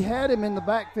 As we had him in the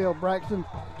backfield, Braxton,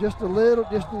 just a little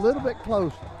bit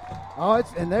close.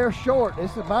 And they're short.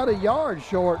 It's about a yard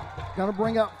short. Going to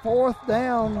bring up 4th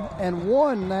down and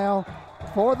 1 now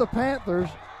for the Panthers.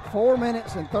 4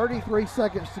 minutes and 33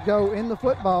 seconds to go in the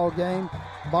football game.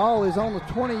 Ball is on the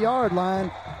 20-yard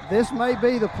line. This may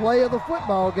be the play of the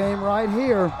football game right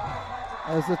here.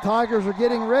 As the Tigers are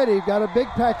getting ready, got a big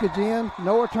package in.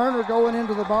 Noah Turner going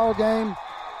into the ball game.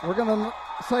 We're going to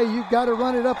say you've got to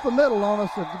run it up the middle on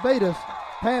us to beat us.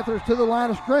 Panthers to the line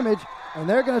of scrimmage, and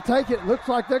they're going to take it. Looks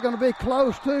like they're going to be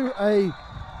close to a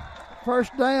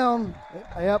 1st down.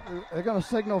 Yep, they're going to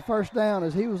signal 1st down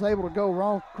as he was able to go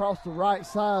wrong across the right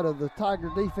side of the Tiger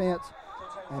defense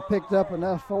and picked up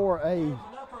enough for a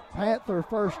Panther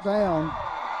 1st down.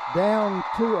 down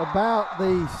to about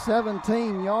the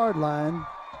 17-yard line.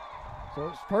 So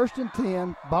it's 1st and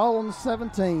 10, ball on the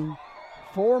 17,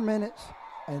 4 minutes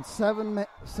and 7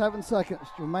 seconds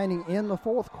remaining in the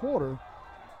fourth quarter.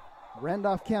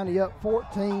 Randolph County up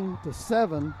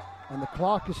 14-7, and the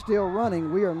clock is still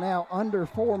running. We are now under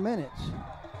 4 minutes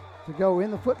to go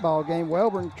in the football game.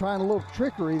 Wellborn trying a little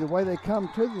trickery the way they come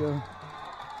to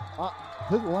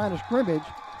the line of scrimmage.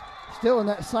 Still in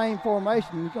that same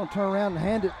formation. He's going to turn around and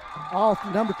hand it off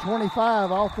to number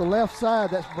 25 off the left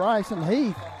side. That's Bryson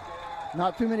Heath.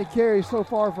 Not too many carries so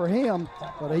far for him,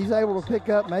 but he's able to pick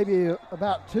up maybe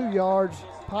about 2 yards,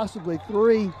 possibly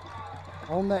 3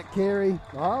 on that carry.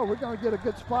 Oh, we're going to get a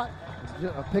good spot.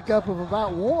 A pickup of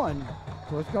about 1.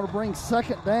 So it's going to bring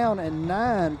 2nd down and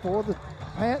 9 for the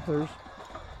Panthers,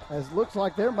 as looks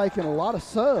like they're making a lot of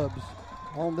subs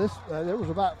on this. There was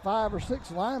about 5 or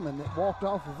 6 linemen that walked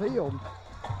off the field.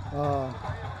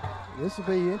 This will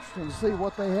be interesting to see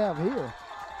what they have here.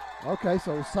 Okay,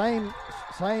 so same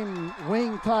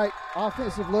wing type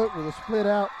offensive look with a split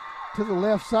out to the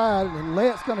left side, and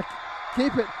Lett's going to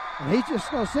keep it, and he's just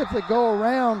going to simply go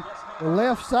around the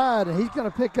left side, and he's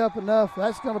going to pick up enough.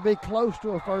 That's going to be close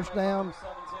to a 1st down.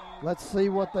 Let's see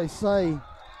what they say.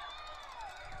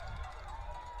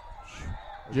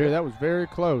 Jerry, that was very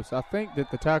close. I think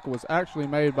that the tackle was actually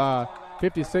made by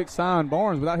 56 Sion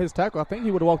Barnes. Without his tackle, I think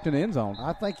he would have walked in the end zone.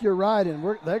 I think you're right, and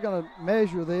they're going to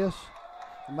measure this.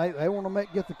 They want to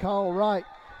get the call right.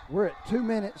 We're at 2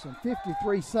 minutes and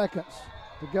 53 seconds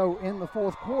to go in the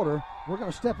fourth quarter. We're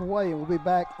going to step away, and we'll be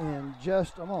back in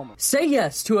just a moment. Say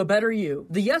yes to a better you.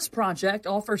 The YES Project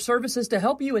offers services to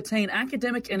help you attain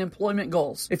academic and employment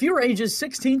goals. If you are ages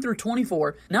 16 through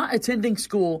 24, not attending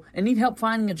school, and need help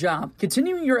finding a job,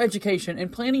 continuing your education,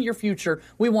 and planning your future,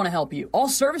 we want to help you. All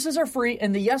services are free,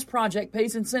 and the YES Project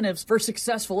pays incentives for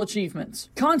successful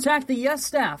achievements. Contact the YES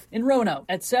staff in Roanoke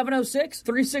at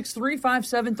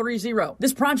 706-363-5730.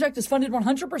 This project is funded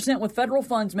 100% with federal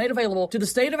funds made available to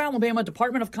the State of Alabama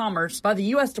Department of Commerce by the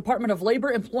U.S. Department of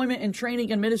Labor, Employment, and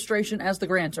Training Administration as the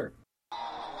grantor.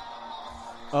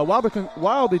 While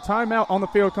the timeout on the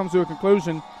field comes to a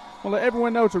conclusion, we'll let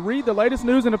everyone know to read the latest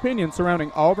news and opinions surrounding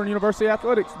Auburn University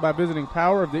athletics by visiting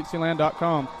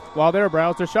powerofdixieland.com. While there,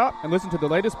 browse their shop and listen to the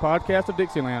latest podcast of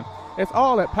Dixieland. It's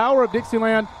all at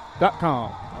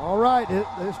powerofdixieland.com. All right,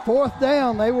 it's 4th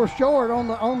down. They were short on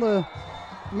the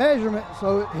measurement,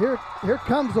 so here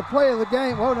comes the play of the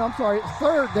game. Oh, no, I'm sorry, it's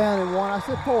 3rd down and 1. I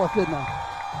said 4th, didn't I?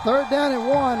 3rd down and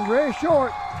 1, very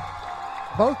short.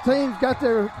 Both teams got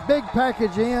their big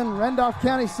package in. Randolph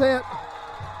County set,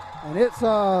 and it's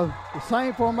the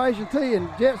same formation tee, and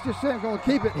Jets just said going to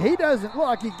keep it. He doesn't look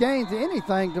like he gains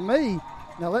anything to me.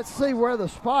 Now let's see where the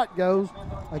spot goes.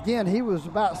 Again, he was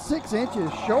about 6 inches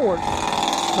short,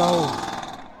 so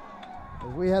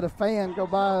if we had a fan go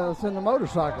by us in the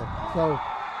motorcycle. So,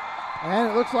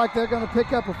 and it looks like they're going to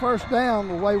pick up a 1st down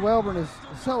the way Wellborn is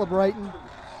celebrating.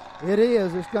 It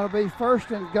is. It's going to be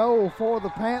 1st and goal for the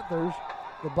Panthers.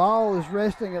 The ball is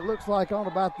resting, it looks like, on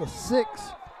about the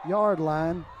 6-yard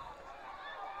line.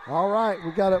 All right,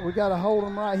 we got to hold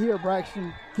them right here,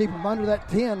 Braxton. Keep them under that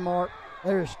 10 mark.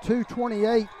 There's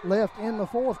 2:28 left in the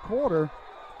fourth quarter.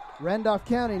 Randolph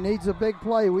County needs a big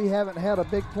play. We haven't had a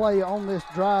big play on this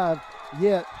drive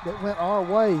yet that went our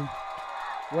way.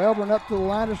 Wellborn up to the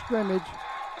line of scrimmage.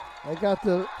 They got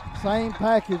the same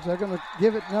package. They're going to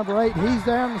give it to number 8. He's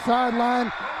there on the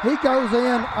sideline. He goes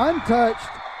in untouched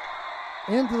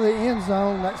into the end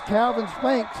zone. That's Calvin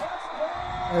Spinks.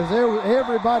 As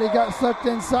everybody got sucked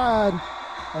inside,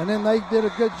 and then they did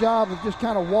a good job of just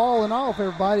kind of walling off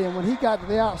everybody. And when he got to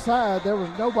the outside, there was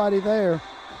nobody there.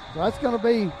 So that's going to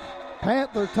be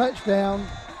Panther touchdown,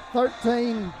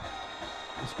 13.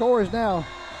 The score is now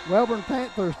Wellborn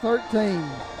Panthers 13,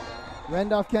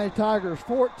 Randolph County Tigers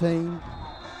 14,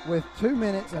 with 2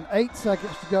 minutes and 8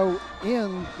 seconds to go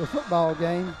in the football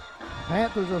game.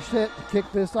 Panthers are set to kick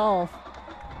this off.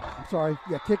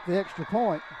 Kick the extra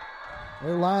point.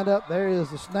 They're lined up. There is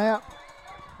the snap,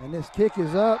 and this kick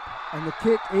is up, and the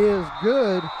kick is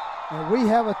good. And we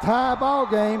have a tie ball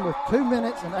game with 2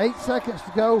 minutes and 8 seconds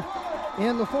to go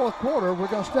in the fourth quarter. We're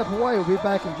going to step away. We'll be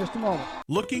back in just a moment.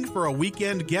 Looking for a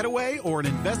weekend getaway or an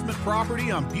investment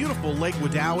property on beautiful Lake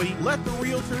Wedowee? Let the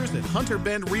realtors at Hunter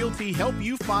Bend Realty help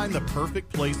you find the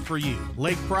perfect place for you.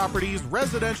 Lake properties,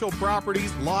 residential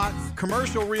properties, lots,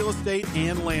 commercial real estate,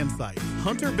 and land sites.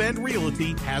 Hunter Bend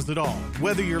Realty has it all.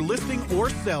 Whether you're listing or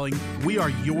selling, we are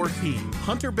your team.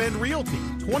 Hunter Bend Realty,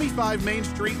 25 Main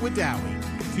Street, Wedowee,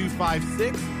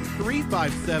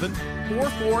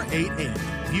 256-357-4488.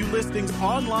 View listings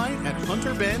online at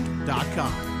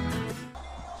hunterbend.com.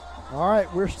 All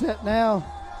right, we're set now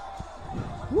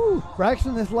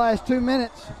Braxton, this last 2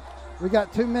 minutes, we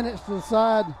got 2 minutes to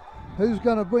decide who's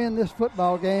going to win this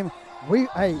football game. We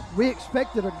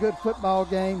expected a good football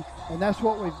game, and that's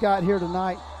what we've got here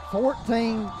tonight.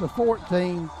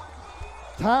 14-14,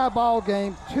 tie ball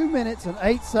game, 2 minutes and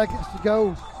 8 seconds to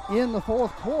go in the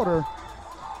fourth quarter.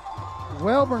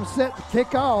 Wellborn set to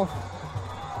kick off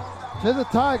to the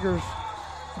Tigers.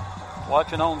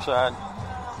 Watch an onside.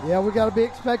 Yeah, we got to be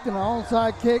expecting an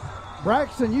onside kick.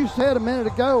 Braxton, you said a minute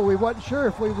ago we wasn't sure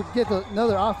if we would get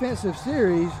another offensive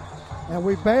series, and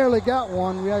we barely got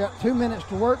one. We got 2 minutes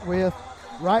to work with.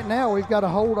 Right now, we've got to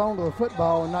hold on to the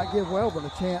football and not give Wellborn a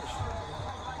chance.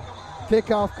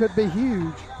 Kickoff could be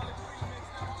huge.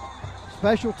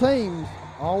 Special teams,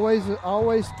 always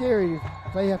scary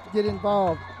if they have to get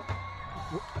involved.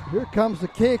 Here comes the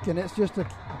kick, and it's just a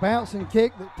bouncing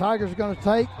kick that Tigers are going to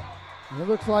take. And it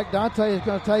looks like Dante is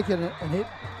going to take it and hit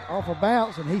off a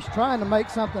bounce, and he's trying to make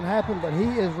something happen, but he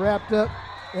is wrapped up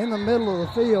in the middle of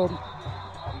the field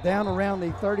down around the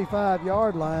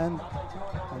 35-yard line,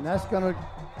 and that's going to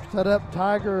set up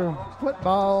Tiger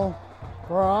football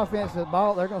for our offensive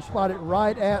ball. They're going to spot it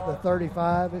right at the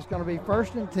 35. It's going to be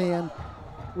 1st and 10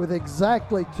 with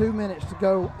exactly 2 minutes to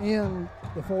go in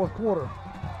the fourth quarter.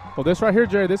 Well, this right here,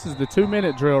 Jerry, this is the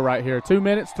 2-minute drill right here. 2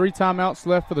 minutes, 3 timeouts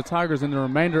left for the Tigers in the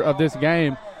remainder of this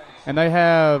game, and they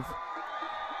have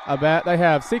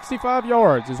 65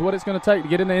 yards is what it's going to take to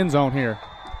get in the end zone here.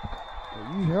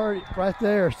 You heard it right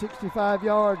there, 65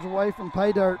 yards away from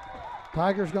pay dirt.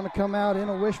 Tigers going to come out in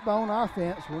a wishbone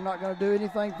offense. We're not going to do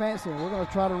anything fancy. We're going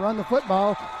to try to run the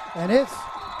football, and it's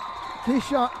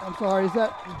Keyshawn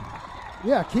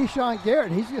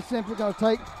Garrett. He's just simply going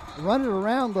to run it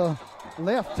around the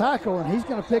left tackle, and he's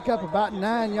going to pick up about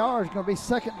 9 yards. Going to be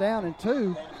 2nd down and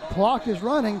 2. Clock is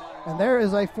running, and there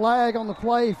is a flag on the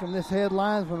play from this head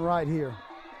linesman right here.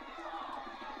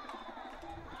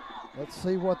 Let's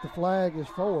see what the flag is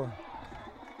for.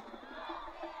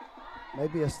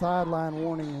 Maybe a sideline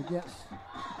warning against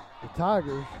the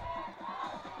Tigers.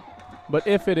 But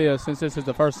if it is, since this is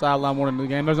the first sideline warning of the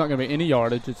game, there's not going to be any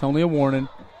yardage. It's only a warning.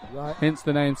 Right. Hence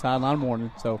the name sideline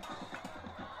warning. So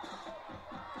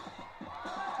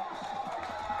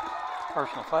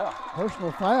personal foul.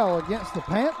 Personal foul against the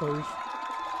Panthers.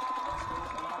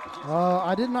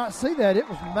 I did not see that. It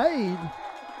was made.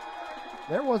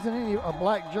 There wasn't a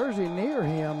black jersey near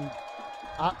him.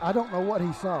 I don't know what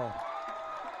he saw.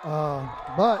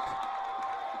 But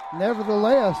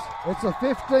nevertheless, it's a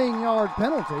 15-yard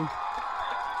penalty.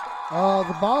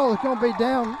 The ball is going to be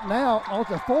down now at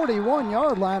the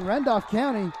 41-yard line. Randolph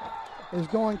County is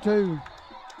going to,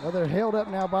 they're held up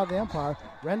now by the umpire.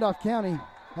 Randolph County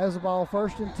has the ball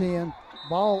 1st and 10.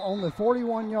 Ball on the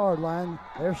 41-yard line.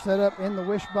 They're set up in the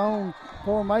wishbone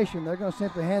formation. They're going to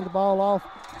simply hand the ball off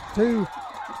to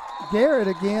Garrett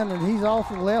again, and he's off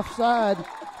the left side.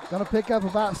 Going to pick up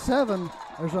about 7.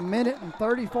 There's a minute and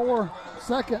 34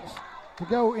 seconds to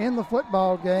go in the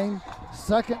football game.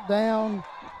 2nd down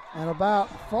and about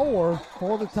 4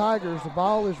 for the Tigers. The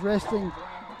ball is resting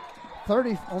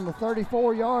on the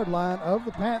 34-yard line of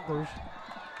the Panthers.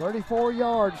 34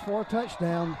 yards for a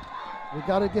touchdown. We've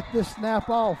got to get this snap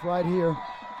off right here.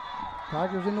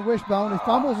 Tigers in the wishbone. He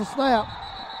fumbles the snap.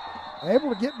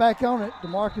 Able to get back on it.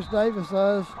 DeMarcus Davis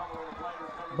does.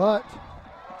 But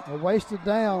a wasted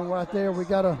down right there.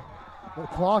 The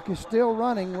clock is still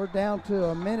running. We're down to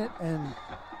a minute and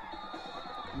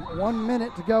 1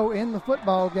 minute to go in the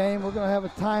football game. We're going to have a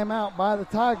timeout by the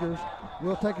Tigers.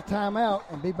 We'll take a timeout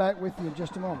and be back with you in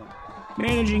just a moment.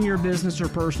 Managing your business or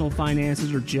personal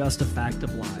finances are just a fact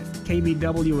of life.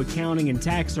 KBW Accounting and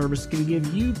Tax Service can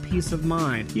give you peace of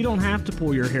mind. You don't have to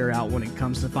pull your hair out when it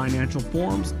comes to financial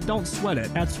forms. Don't sweat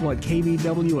it. That's what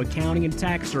KBW Accounting and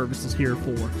Tax Service is here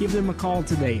for. Give them a call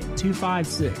today at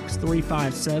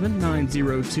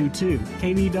 256-357-9022.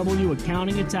 KBW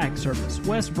Accounting and Tax Service,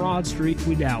 West Broad Street,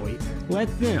 Wedowee.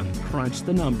 Let them crunch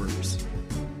the numbers.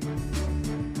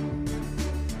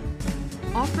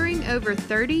 Offering over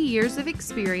 30 years of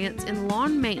experience in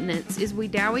lawn maintenance is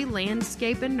Wedowee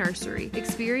Landscape and Nursery.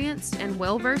 Experienced and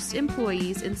well-versed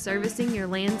employees in servicing your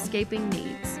landscaping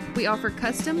needs. We offer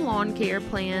custom lawn care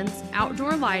plans,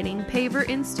 outdoor lighting, paver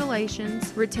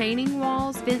installations, retaining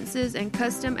walls, fences, and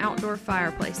custom outdoor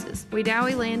fireplaces.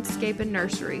 Wedowee Landscape and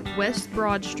Nursery, West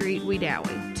Broad Street,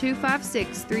 Wedowee.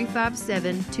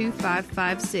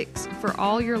 256-357-2556 for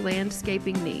all your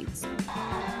landscaping needs.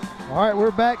 All right, we're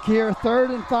back here.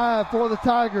 3rd and 5 for the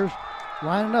Tigers.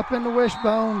 Lining up in the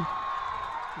wishbone.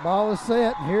 Ball is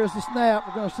set. Here's the snap.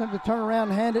 We're going to simply turn around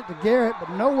and hand it to Garrett, but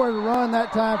nowhere to run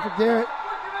that time for Garrett.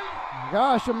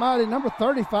 Gosh almighty, number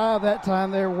 35 that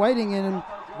time. They're waiting in him.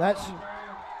 That's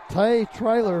Tay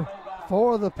Traylor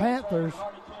for the Panthers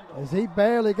as he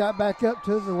barely got back up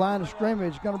to the line of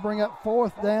scrimmage. Going to bring up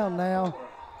 4th down now.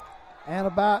 And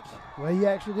he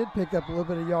actually did pick up a little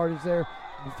bit of yardage there.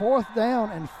 4th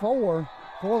down and 4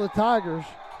 for the Tigers.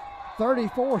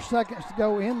 34 seconds to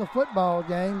go in the football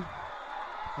game.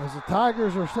 As the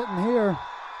Tigers are sitting here,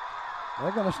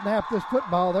 they're going to snap this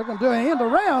football. They're going to do an end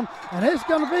around, and it's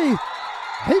going to be,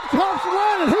 he tops the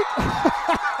line, and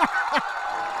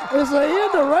it's an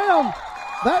end around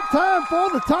that time for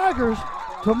the Tigers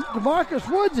to DeMarcus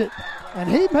Woodgett, and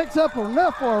he picks up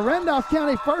enough for a Randolph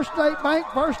County First State Bank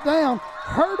first down,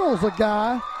 hurdles a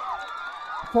guy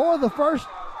for the first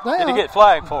down. Did he get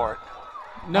flagged for it?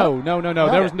 No.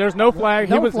 There's no flag.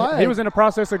 No flag. He was in the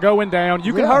process of going down.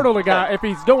 You can hurdle a guy if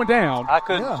he's going down. I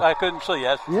couldn't see.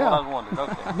 That's what I was wondering.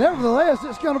 Okay. Nevertheless,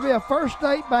 it's going to be a First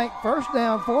State Bank first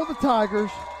down for the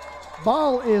Tigers.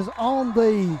 Ball is on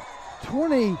the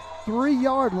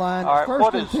 23-yard line. All right.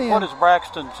 First and 10. What is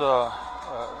Braxton's?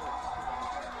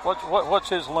 What's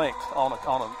his length on a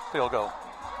field goal?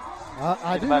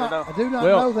 I do not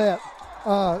know that.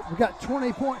 We got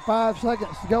 20.5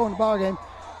 seconds to go in the ball game.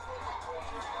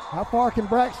 How far can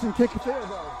Braxton kick a field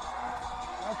goal?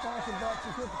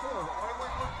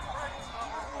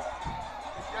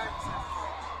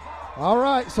 All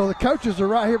right, so the coaches are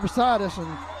right here beside us, and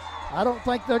I don't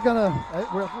think they're going to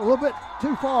 – we're a little bit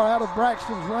too far out of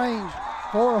Braxton's range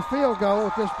for a field goal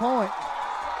at this point.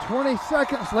 20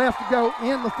 seconds left to go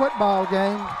in the football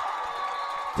game.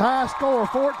 Tie score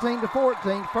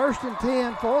 14-14. First and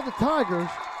 10 for the Tigers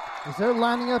as they're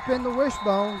lining up in the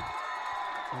wishbone.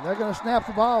 And they're going to snap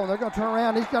the ball. They're going to turn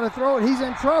around. He's going to throw it. He's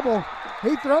in trouble.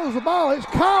 He throws the ball. It's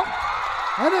caught.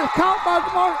 And it's caught by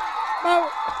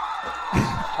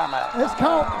Timeout. It's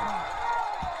caught.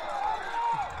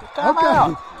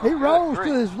 Timeout. Okay. He rolls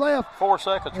to his left. 4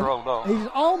 seconds rolled off. He's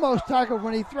almost tackled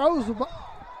when he throws the ball.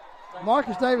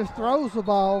 Marcus Davis throws the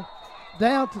ball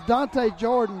down to Dante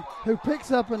Jordan, who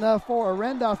picks up enough for a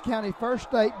Randolph County First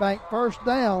State Bank first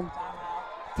down.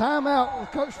 Timeout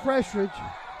with Coach Freshridge.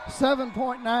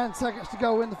 7.9 seconds to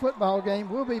go in the football game.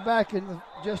 We'll be back in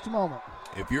just a moment.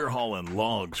 If you're hauling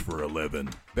logs for a living,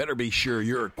 better be sure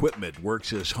your equipment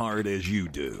works as hard as you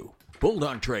do.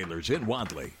 Bulldog Trailers in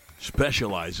Wadley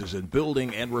specializes in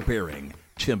building and repairing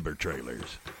timber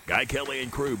trailers. Guy Kelly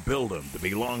and crew build them to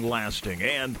be long-lasting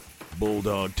and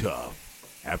Bulldog tough.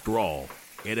 After all,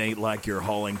 it ain't like you're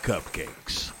hauling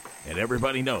cupcakes. And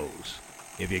everybody knows,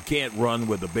 if you can't run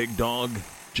with a big dog,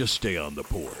 just stay on the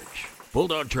porch.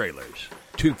 Bulldog Trailers,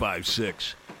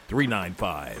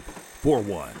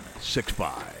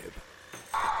 256-395-4165.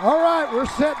 All right, we're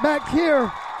set back here.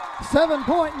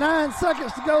 7.9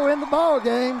 seconds to go in the ball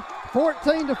game.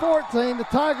 14-14. The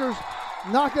Tigers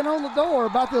knocking on the door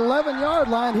about the 11-yard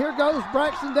line. Here goes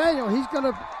Braxton Daniel. He's going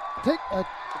to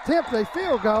attempt a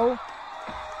field goal.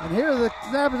 And here the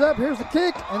snap is up. Here's the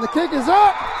kick, and the kick is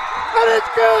up. And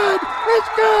it's good.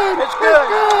 It's good. It's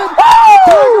good.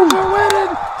 Tigers are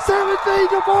winning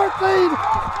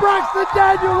 17-14. Braxton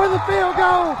Daniel with a field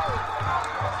goal.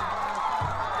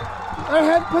 They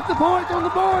hadn't put the points on the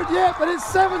board yet, but it's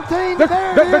 17. The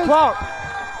clock.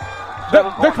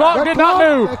 The clock did not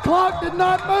move. The clock did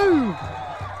not move.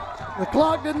 The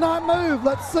clock did not move.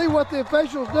 Let's see what the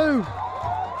officials do.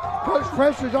 Coach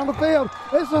Pressure's on the field.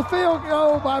 It's a field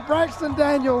goal by Braxton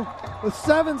Daniel with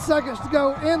 7 seconds to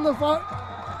go in the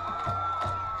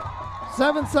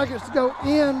 7 seconds to go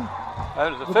in.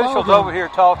 There's officials over here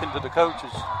talking to the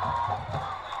coaches.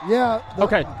 Yeah.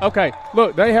 Okay.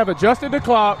 Look, they have adjusted the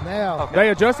clock. Now. They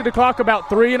adjusted the clock about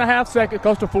 3.5 seconds,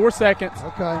 close to 4 seconds.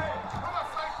 Okay.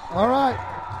 All right.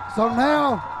 So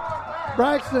now,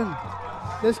 Braxton,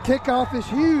 this kickoff is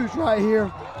huge right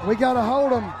here. We got to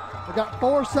hold them. We got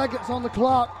 4 seconds on the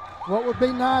clock. What would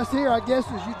be nice here, I guess,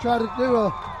 is you try to do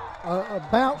a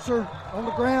bouncer on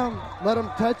the ground, let them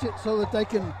touch it so that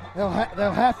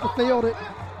they'll have to field it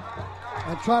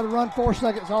and try to run 4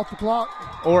 seconds off the clock.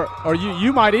 Or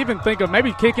you might even think of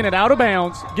maybe kicking it out of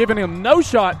bounds, giving him no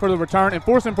shot for the return, and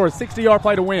forcing for a 60-yard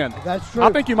play to win. That's true.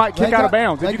 I think you might kick out of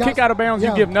bounds. If you kick out of bounds,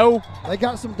 you give no. They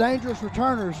got some dangerous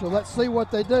returners, so let's see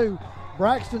what they do.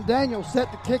 Braxton Daniels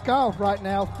set the kick off right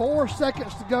now. 4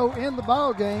 seconds to go in the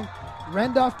ball game.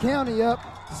 Randolph County up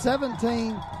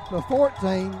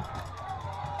 17-14.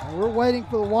 And we're waiting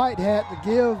for the White Hat to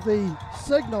give the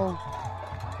signal.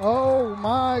 Oh,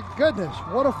 my goodness.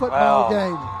 What a football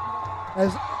game.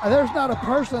 As there's not a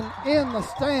person in the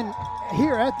stand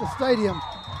here at the stadium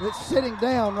that's sitting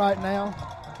down right now.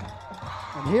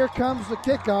 And here comes the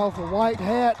kickoff. The White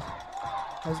Hat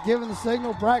has given the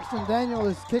signal. Braxton Daniel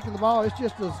is kicking the ball. It's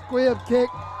just a squib kick.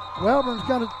 Wellborn's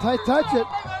going to touch it.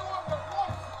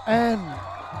 And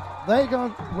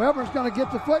Wellborn's going to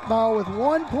get the football with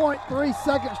 1.3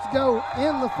 seconds to go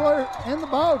in the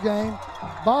ball game.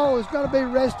 Ball is going to be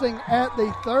resting at the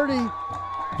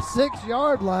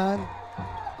 36-yard line.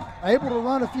 Able to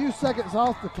run a few seconds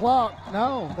off the clock.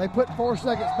 No, they put 4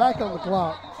 seconds back on the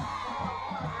clock.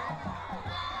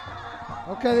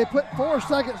 Okay, they put 4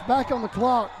 seconds back on the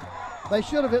clock. They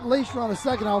should have at least run a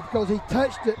second off because he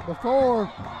touched it before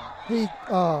he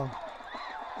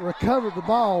recovered the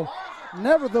ball.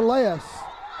 Nevertheless,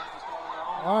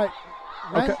 all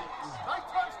right.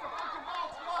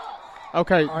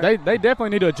 Okay, they definitely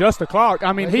need to adjust the clock.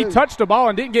 I mean, he touched the ball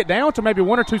and didn't get down to maybe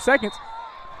 1 or 2 seconds.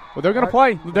 Well, they're going to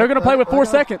play. They're going to play with 4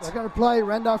 seconds. They're going to play.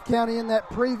 Randolph County in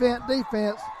that prevent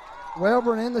defense.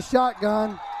 Wellborn in the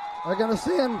shotgun. They're going to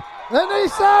send. Then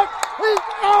he's sacked. He's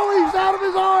out of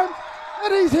his arms.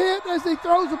 And he's hit as he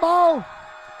throws the ball.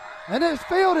 And it's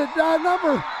fielded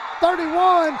number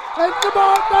 31. And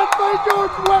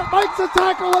George makes a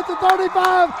tackle at the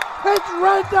 35. It's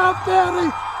Randolph County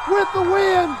with the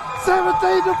win.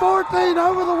 17-14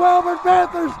 over the Wellborn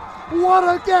Panthers. What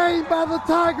a game by the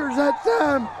Tigers that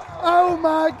time. Oh,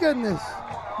 my goodness.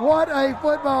 What a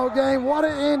football game. What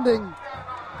an ending.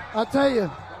 I tell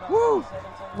you, woo,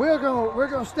 we're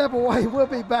gonna step away. We'll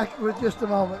be back with just a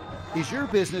moment. Is your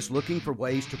business looking for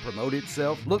ways to promote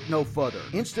itself? Look no further.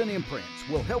 Instant Imprints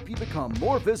will help you become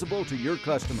more visible to your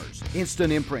customers.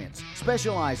 Instant Imprints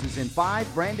specializes in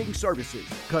 5 branding services: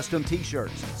 custom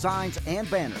t-shirts, signs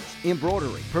and banners,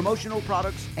 embroidery, promotional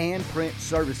products, and print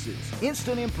services.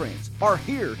 Instant Imprints are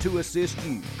here to assist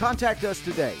you. Contact us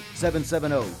today,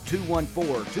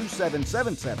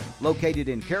 770-214-2777, located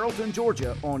in Carrollton,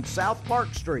 Georgia on South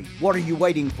Park Street. What are you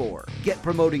waiting for? Get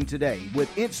promoting today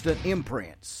with Instant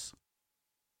Imprints.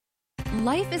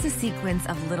 Life is a sequence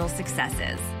of little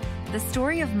successes. The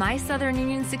story of my Southern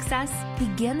Union success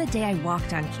began the day I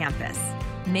walked on campus,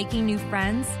 making new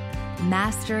friends,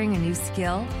 mastering a new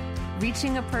skill,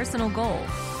 reaching a personal goal,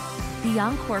 the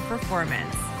encore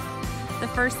performance, the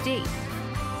first date,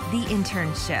 the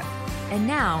internship, and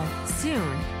now,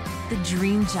 soon, the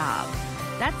dream job.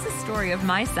 That's the story of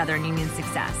my Southern Union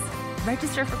success.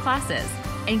 Register for classes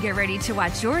and get ready to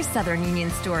watch your Southern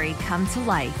Union story come to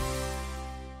life.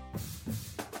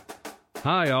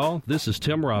 Hi all, this is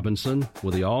Tim Robinson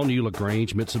with the all-new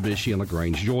LaGrange Mitsubishi in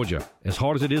LaGrange, Georgia. As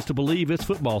hard as it is to believe, it's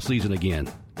football season again.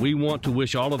 We want to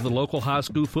wish all of the local high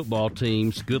school football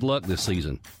teams good luck this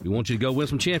season. We want you to go win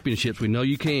some championships. We know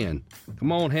you can.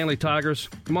 Come on, Hanley Tigers.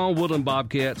 Come on, Woodland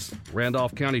Bobcats,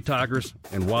 Randolph County Tigers,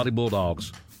 and Wadley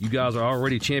Bulldogs. You guys are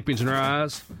already champions in our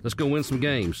eyes. Let's go win some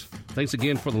games. Thanks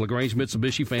again for the LaGrange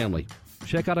Mitsubishi family.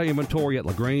 Check out our inventory at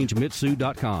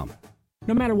LaGrangeMitsu.com.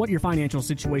 No matter what your financial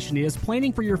situation is,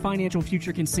 planning for your financial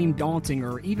future can seem daunting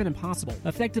or even impossible.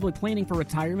 Effectively planning for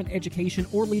retirement, education,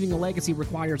 or leaving a legacy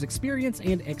requires experience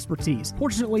and expertise.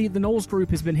 Fortunately, the Knowles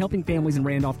Group has been helping families in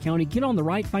Randolph County get on the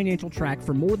right financial track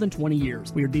for more than 20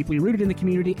 years. We are deeply rooted in the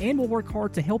community and will work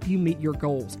hard to help you meet your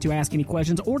goals. To ask any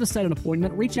questions or to set an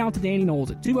appointment, reach out to Danny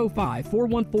Knowles at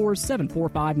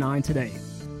 205-414-7459 today.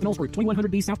 Knowles Group,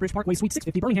 2100B Southbridge Parkway, Suite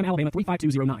 650, Birmingham, Alabama,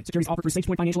 35209. Securities offered through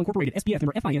SafePoint Financial Incorporated, SPF,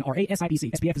 member FINRA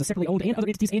SIPC. SPF is a separately owned and other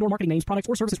entities and/or marketing names, products,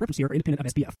 or services referenced here are independent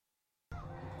of SPF.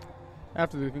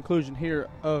 After the conclusion here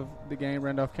of the game,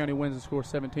 Randolph County wins the score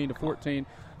 17-14.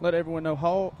 Let everyone know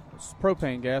Hall's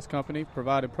Propane Gas Company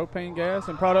provided propane gas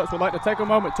and products. Would like to take a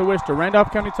moment to wish the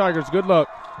Randolph County Tigers good luck.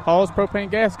 Hall's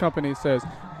Propane Gas Company says,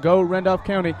 go Randolph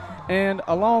County. And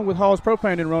along with Hall's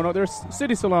Propane in Roanoke, there's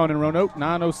City Salon in Roanoke,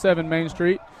 907 Main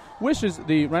Street. Wishes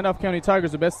the Randolph County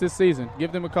Tigers the best this season.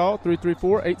 Give them a call,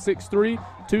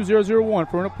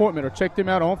 334-863-2001 for an appointment, or check them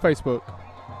out on Facebook.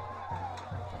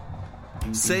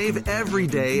 Save every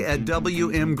day at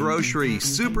WM Grocery.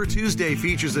 Super Tuesday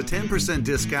features a 10%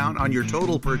 discount on your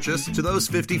total purchase to those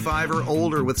 55 or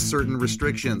older with certain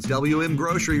restrictions. WM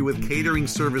Grocery with catering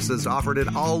services offered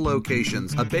at all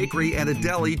locations. A bakery and a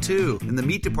deli too. In the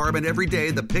meat department every day,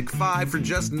 the Pick 5 for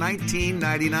just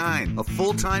 $19.99. A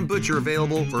full-time butcher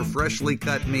available for freshly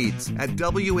cut meats at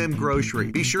WM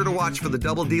Grocery. Be sure to watch for the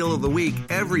double deal of the week.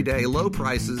 Every day, low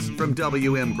prices from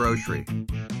WM Grocery.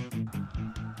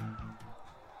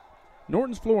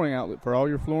 Norton's Flooring Outlet for all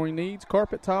your flooring needs.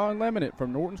 Carpet, tile, and laminate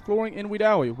from Norton's Flooring in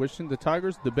Wedowee. Wishing the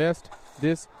Tigers the best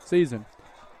this season.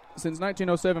 Since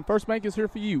 1907, First Bank is here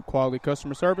for you. Quality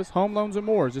customer service, home loans, and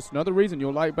more is just another reason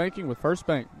you'll like banking with First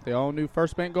Bank. The all-new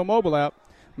First Bank Go mobile app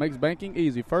makes banking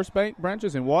easy. First Bank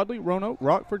branches in Wadley, Roanoke,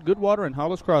 Rockford, Goodwater, and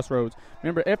Hollis Crossroads.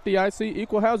 Member FDIC,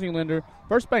 Equal Housing Lender.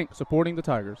 First Bank supporting the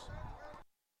Tigers.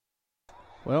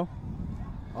 Well,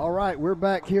 all right, we're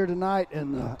back here tonight,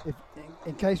 and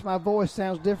in case my voice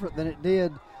sounds different than it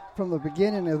did from the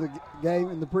beginning of the game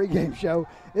in the pregame show,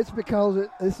 it's because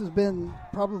this has been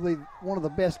probably one of the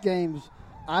best games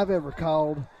I've ever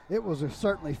called. It was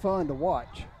certainly fun to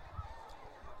watch.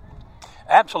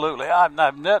 Absolutely. I've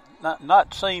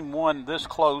not seen one this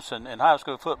close in high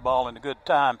school football in a good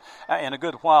time, in a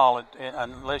good while,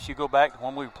 unless you go back to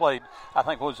when we played, I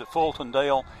think, was it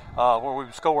Fultondale, where we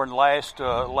were scoring last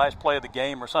play of the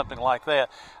game or something like that.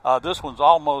 This one's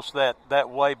almost that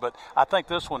way, but I think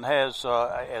this one has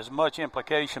as much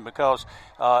implication because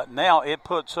now it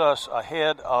puts us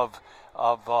ahead of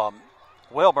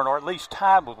Wellborn, or at least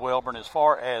tied with Wellborn as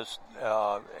far as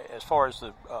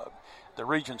the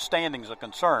region standings are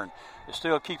concerned. It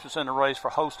still keeps us in the race for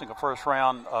hosting a first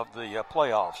round of the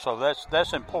playoffs. So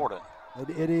that's important.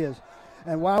 It is.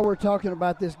 And while we're talking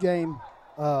about this game,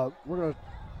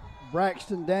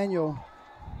 Braxton Daniel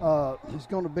is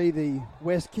going to be the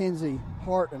West Kinsey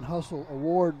Heart and Hustle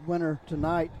Award winner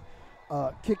tonight.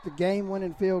 Kicked the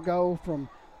game-winning field goal from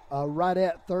right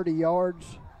at 30 yards,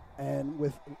 and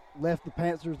left the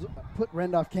Panthers, put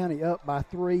Randolph County up by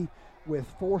 3 with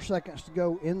 4 seconds to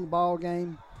go in the ball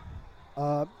game.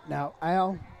 Now,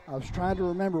 Al, I was trying to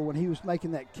remember when he was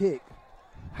making that kick,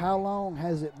 how long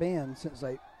has it been since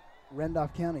a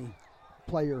Randolph County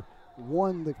player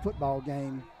won the football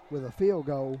game with a field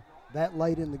goal that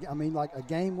late in the – I mean, like a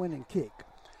game-winning kick?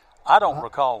 I don't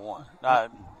recall one.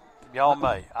 Y'all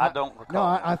may. I don't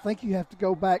recall. No, I think you have to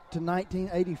go back to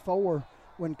 1984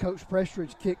 when Coach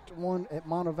Prestridge kicked one at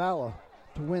Montevallo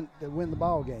to win the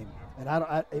ball game.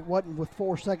 And it wasn't with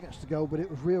 4 seconds to go, but it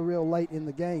was real late in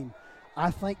the game.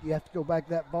 I think you have to go back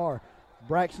that far.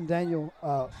 Braxton Daniel,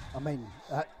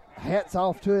 hats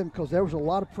off to him because there was a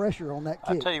lot of pressure on that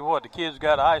kick. I tell you what, the kid's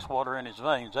got ice water in his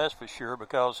veins, that's for sure,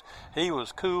 because he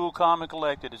was cool, calm, and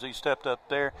collected as he stepped up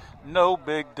there. No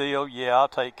big deal. Yeah, I'll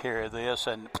take care of this.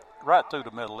 And right through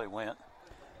the middle it went.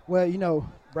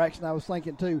 Well, Braxton, I was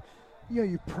thinking too,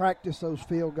 you practice those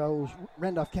field goals.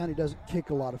 Randolph County doesn't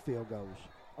kick a lot of field goals.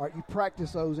 All right, you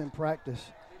practice those in practice,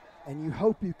 and you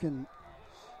hope you can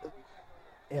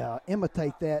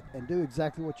imitate that and do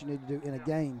exactly what you need to do in a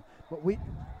game. But we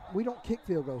don't kick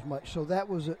field goals much, so that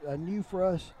was a new for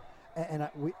us. And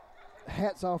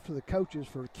hats off to the coaches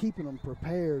for keeping them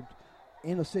prepared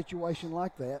in a situation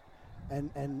like that,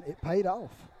 and it paid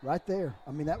off right there.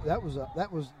 I mean, that was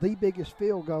the biggest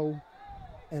field goal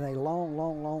in a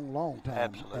long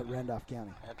time at Randolph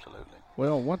County. Absolutely.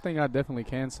 Well, one thing I definitely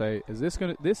can say is this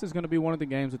is going to be one of the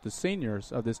games that the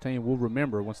seniors of this team will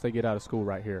remember once they get out of school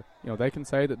right here. They can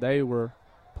say that they were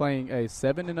playing a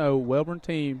 7-0 Wellborn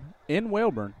team in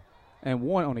Wellborn and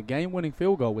won on a game-winning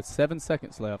field goal with 7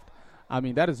 seconds left. I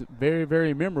mean, that is very,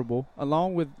 very memorable,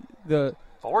 along with the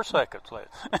 4 seconds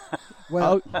left.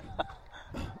 Well,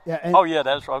 yeah,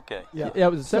 that's okay. Yeah,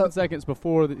 it was 7 seconds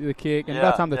before the kick, and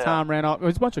by the time the time ran off, it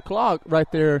was a bunch of clock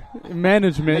right there.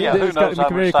 Management, yeah, who knows how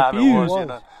much time it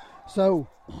was. So,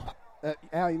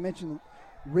 Al, you mentioned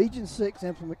Region 6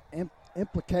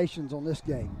 implications on this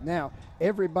game. Now,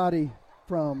 everybody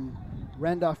from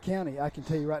Randolph County, I can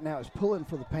tell you right now, is pulling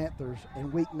for the Panthers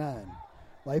in Week 9.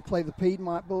 They play the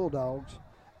Piedmont Bulldogs,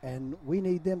 and we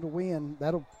need them to win.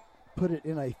 That'll put it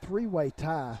in a 3-way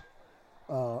tie.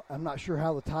 I'm not sure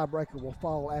how the tiebreaker will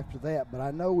fall after that, but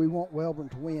I know we want Wellborn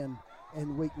to win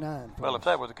in Week 9. Well, if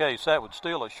that were the case, that would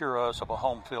still assure us of a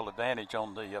home field advantage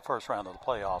on the first round of the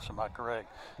playoffs. Am I correct?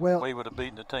 Well, we would have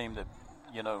beaten the team that,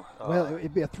 well,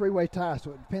 it'd be a 3-way tie,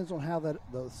 so it depends on how the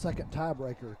second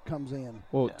tiebreaker comes in.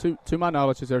 Well, to my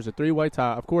knowledge, there's a 3-way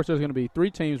tie. Of course, there's going to be 3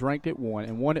 teams ranked at 1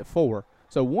 and 1 at 4.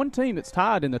 So one team that's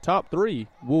tied in the top 3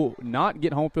 will not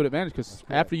get home field advantage because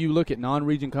after you look at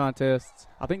non-region contests,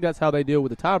 I think that's how they deal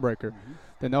with the tiebreaker. Mm-hmm.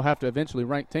 Then they'll have to eventually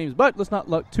rank teams. But let's not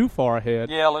look too far ahead.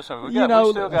 Yeah, listen, we still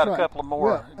got a couple of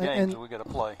more games we got to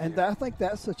play. And I think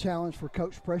that's the challenge for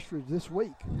Coach Prestridge this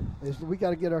week is we got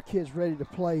to get our kids ready to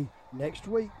play next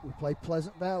week. We play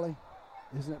Pleasant Valley.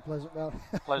 Isn't it Pleasant Valley?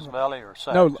 Pleasant Valley or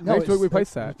Sacs? No, next week we play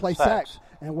Sacs. We play Sacs.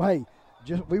 And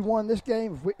we won this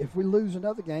game. If we lose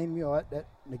another game, that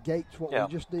negates what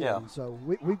we just did. And so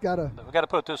we've got to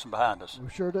put this one behind us.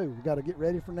 We sure do. We've got to get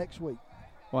ready for next week.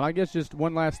 Well, I guess just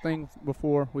one last thing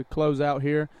before we close out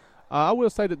here. I will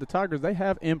say that the Tigers, they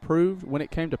have improved when it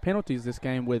came to penalties this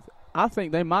game. I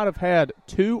think they might have had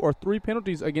 2 or 3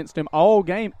 penalties against them all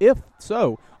game, if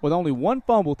so, with only 1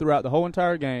 fumble throughout the whole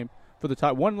entire game for the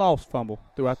Tigers, 1 lost fumble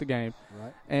throughout the game.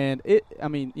 Right. And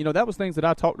that was things that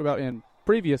I talked about in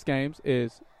previous games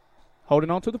is holding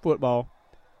on to the football,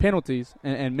 penalties,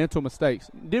 and mental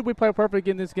mistakes. Did we play perfect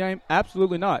in this game?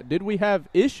 Absolutely not. Did we have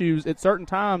issues at certain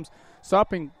times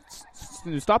stopping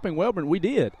Wellborn? We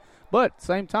did. But at the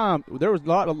same time, there was a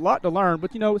lot to learn.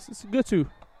 But, it's good to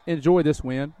enjoy this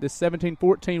win, this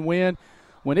 17-14 win,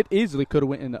 when it easily could have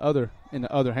went in the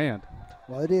other hand.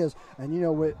 Well, it is,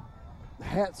 and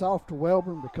hats off to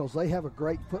Wellborn because they have a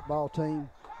great football team,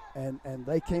 and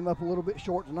they came up a little bit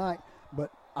short tonight.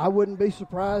 But I wouldn't be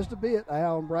surprised a bit,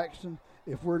 Al and Braxton,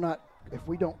 if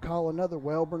we don't call another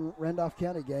Wellborn-Randolph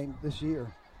County game this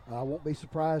year. I won't be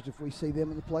surprised if we see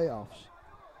them in the playoffs.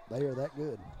 They are that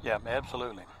good. Yeah,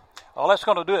 absolutely. Well, that's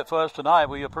going to do it for us tonight.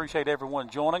 We appreciate everyone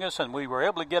joining us, and we were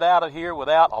able to get out of here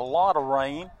without a lot of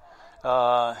rain.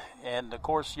 And, of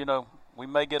course, we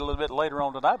may get a little bit later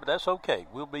on tonight, but that's okay.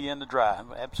 We'll be in the dry,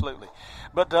 absolutely.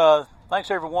 But thanks,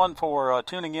 everyone, for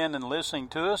tuning in and listening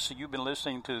to us. You've been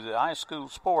listening to the High School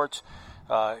Sports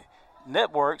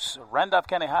Network's Randolph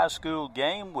County High School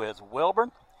game with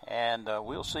Wellborn, and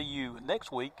we'll see you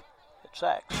next week at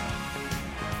Sachs.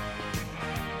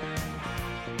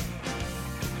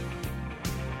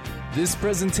 This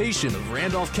presentation of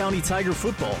Randolph County Tiger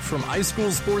football from High School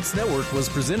Sports Network was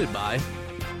presented by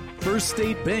First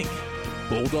State Bank,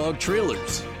 Bulldog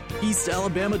Trailers, East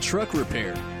Alabama Truck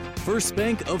Repair, First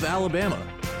Bank of Alabama,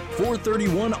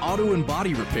 431 Auto and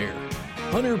Body Repair,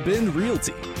 Hunter Bend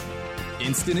Realty,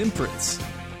 Instant Imprints,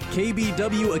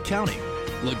 KBW Accounting,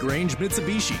 LaGrange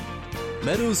Mitsubishi,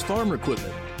 Meadows Farm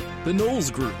Equipment, The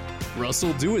Knowles Group,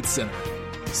 Russell Do-It Center,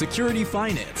 Security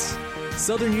Finance,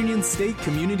 Southern Union State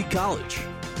Community College,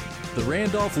 The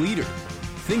Randolph Leader,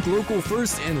 Think Local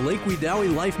First and Lake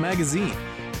Wedowee Life Magazine,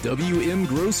 WM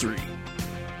Grocery,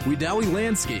 Wedowee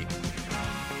Landscape,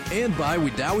 and by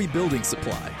Wedowee Building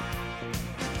Supply.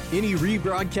 Any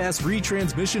rebroadcast,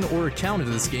 retransmission, or account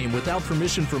of this game without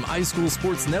permission from High School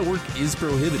Sports Network is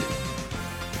prohibited.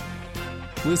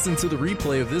 Listen to the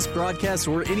replay of this broadcast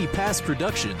or any past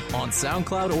production on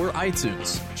SoundCloud or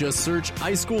iTunes. Just search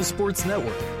High School Sports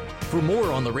Network. For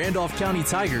more on the Randolph County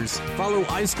Tigers, follow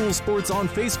High School Sports on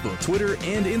Facebook, Twitter,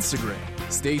 and Instagram.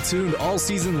 Stay tuned all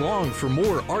season long for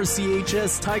more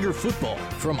RCHS Tiger football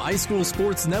from High School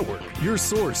Sports Network, your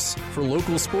source for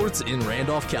local sports in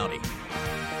Randolph County.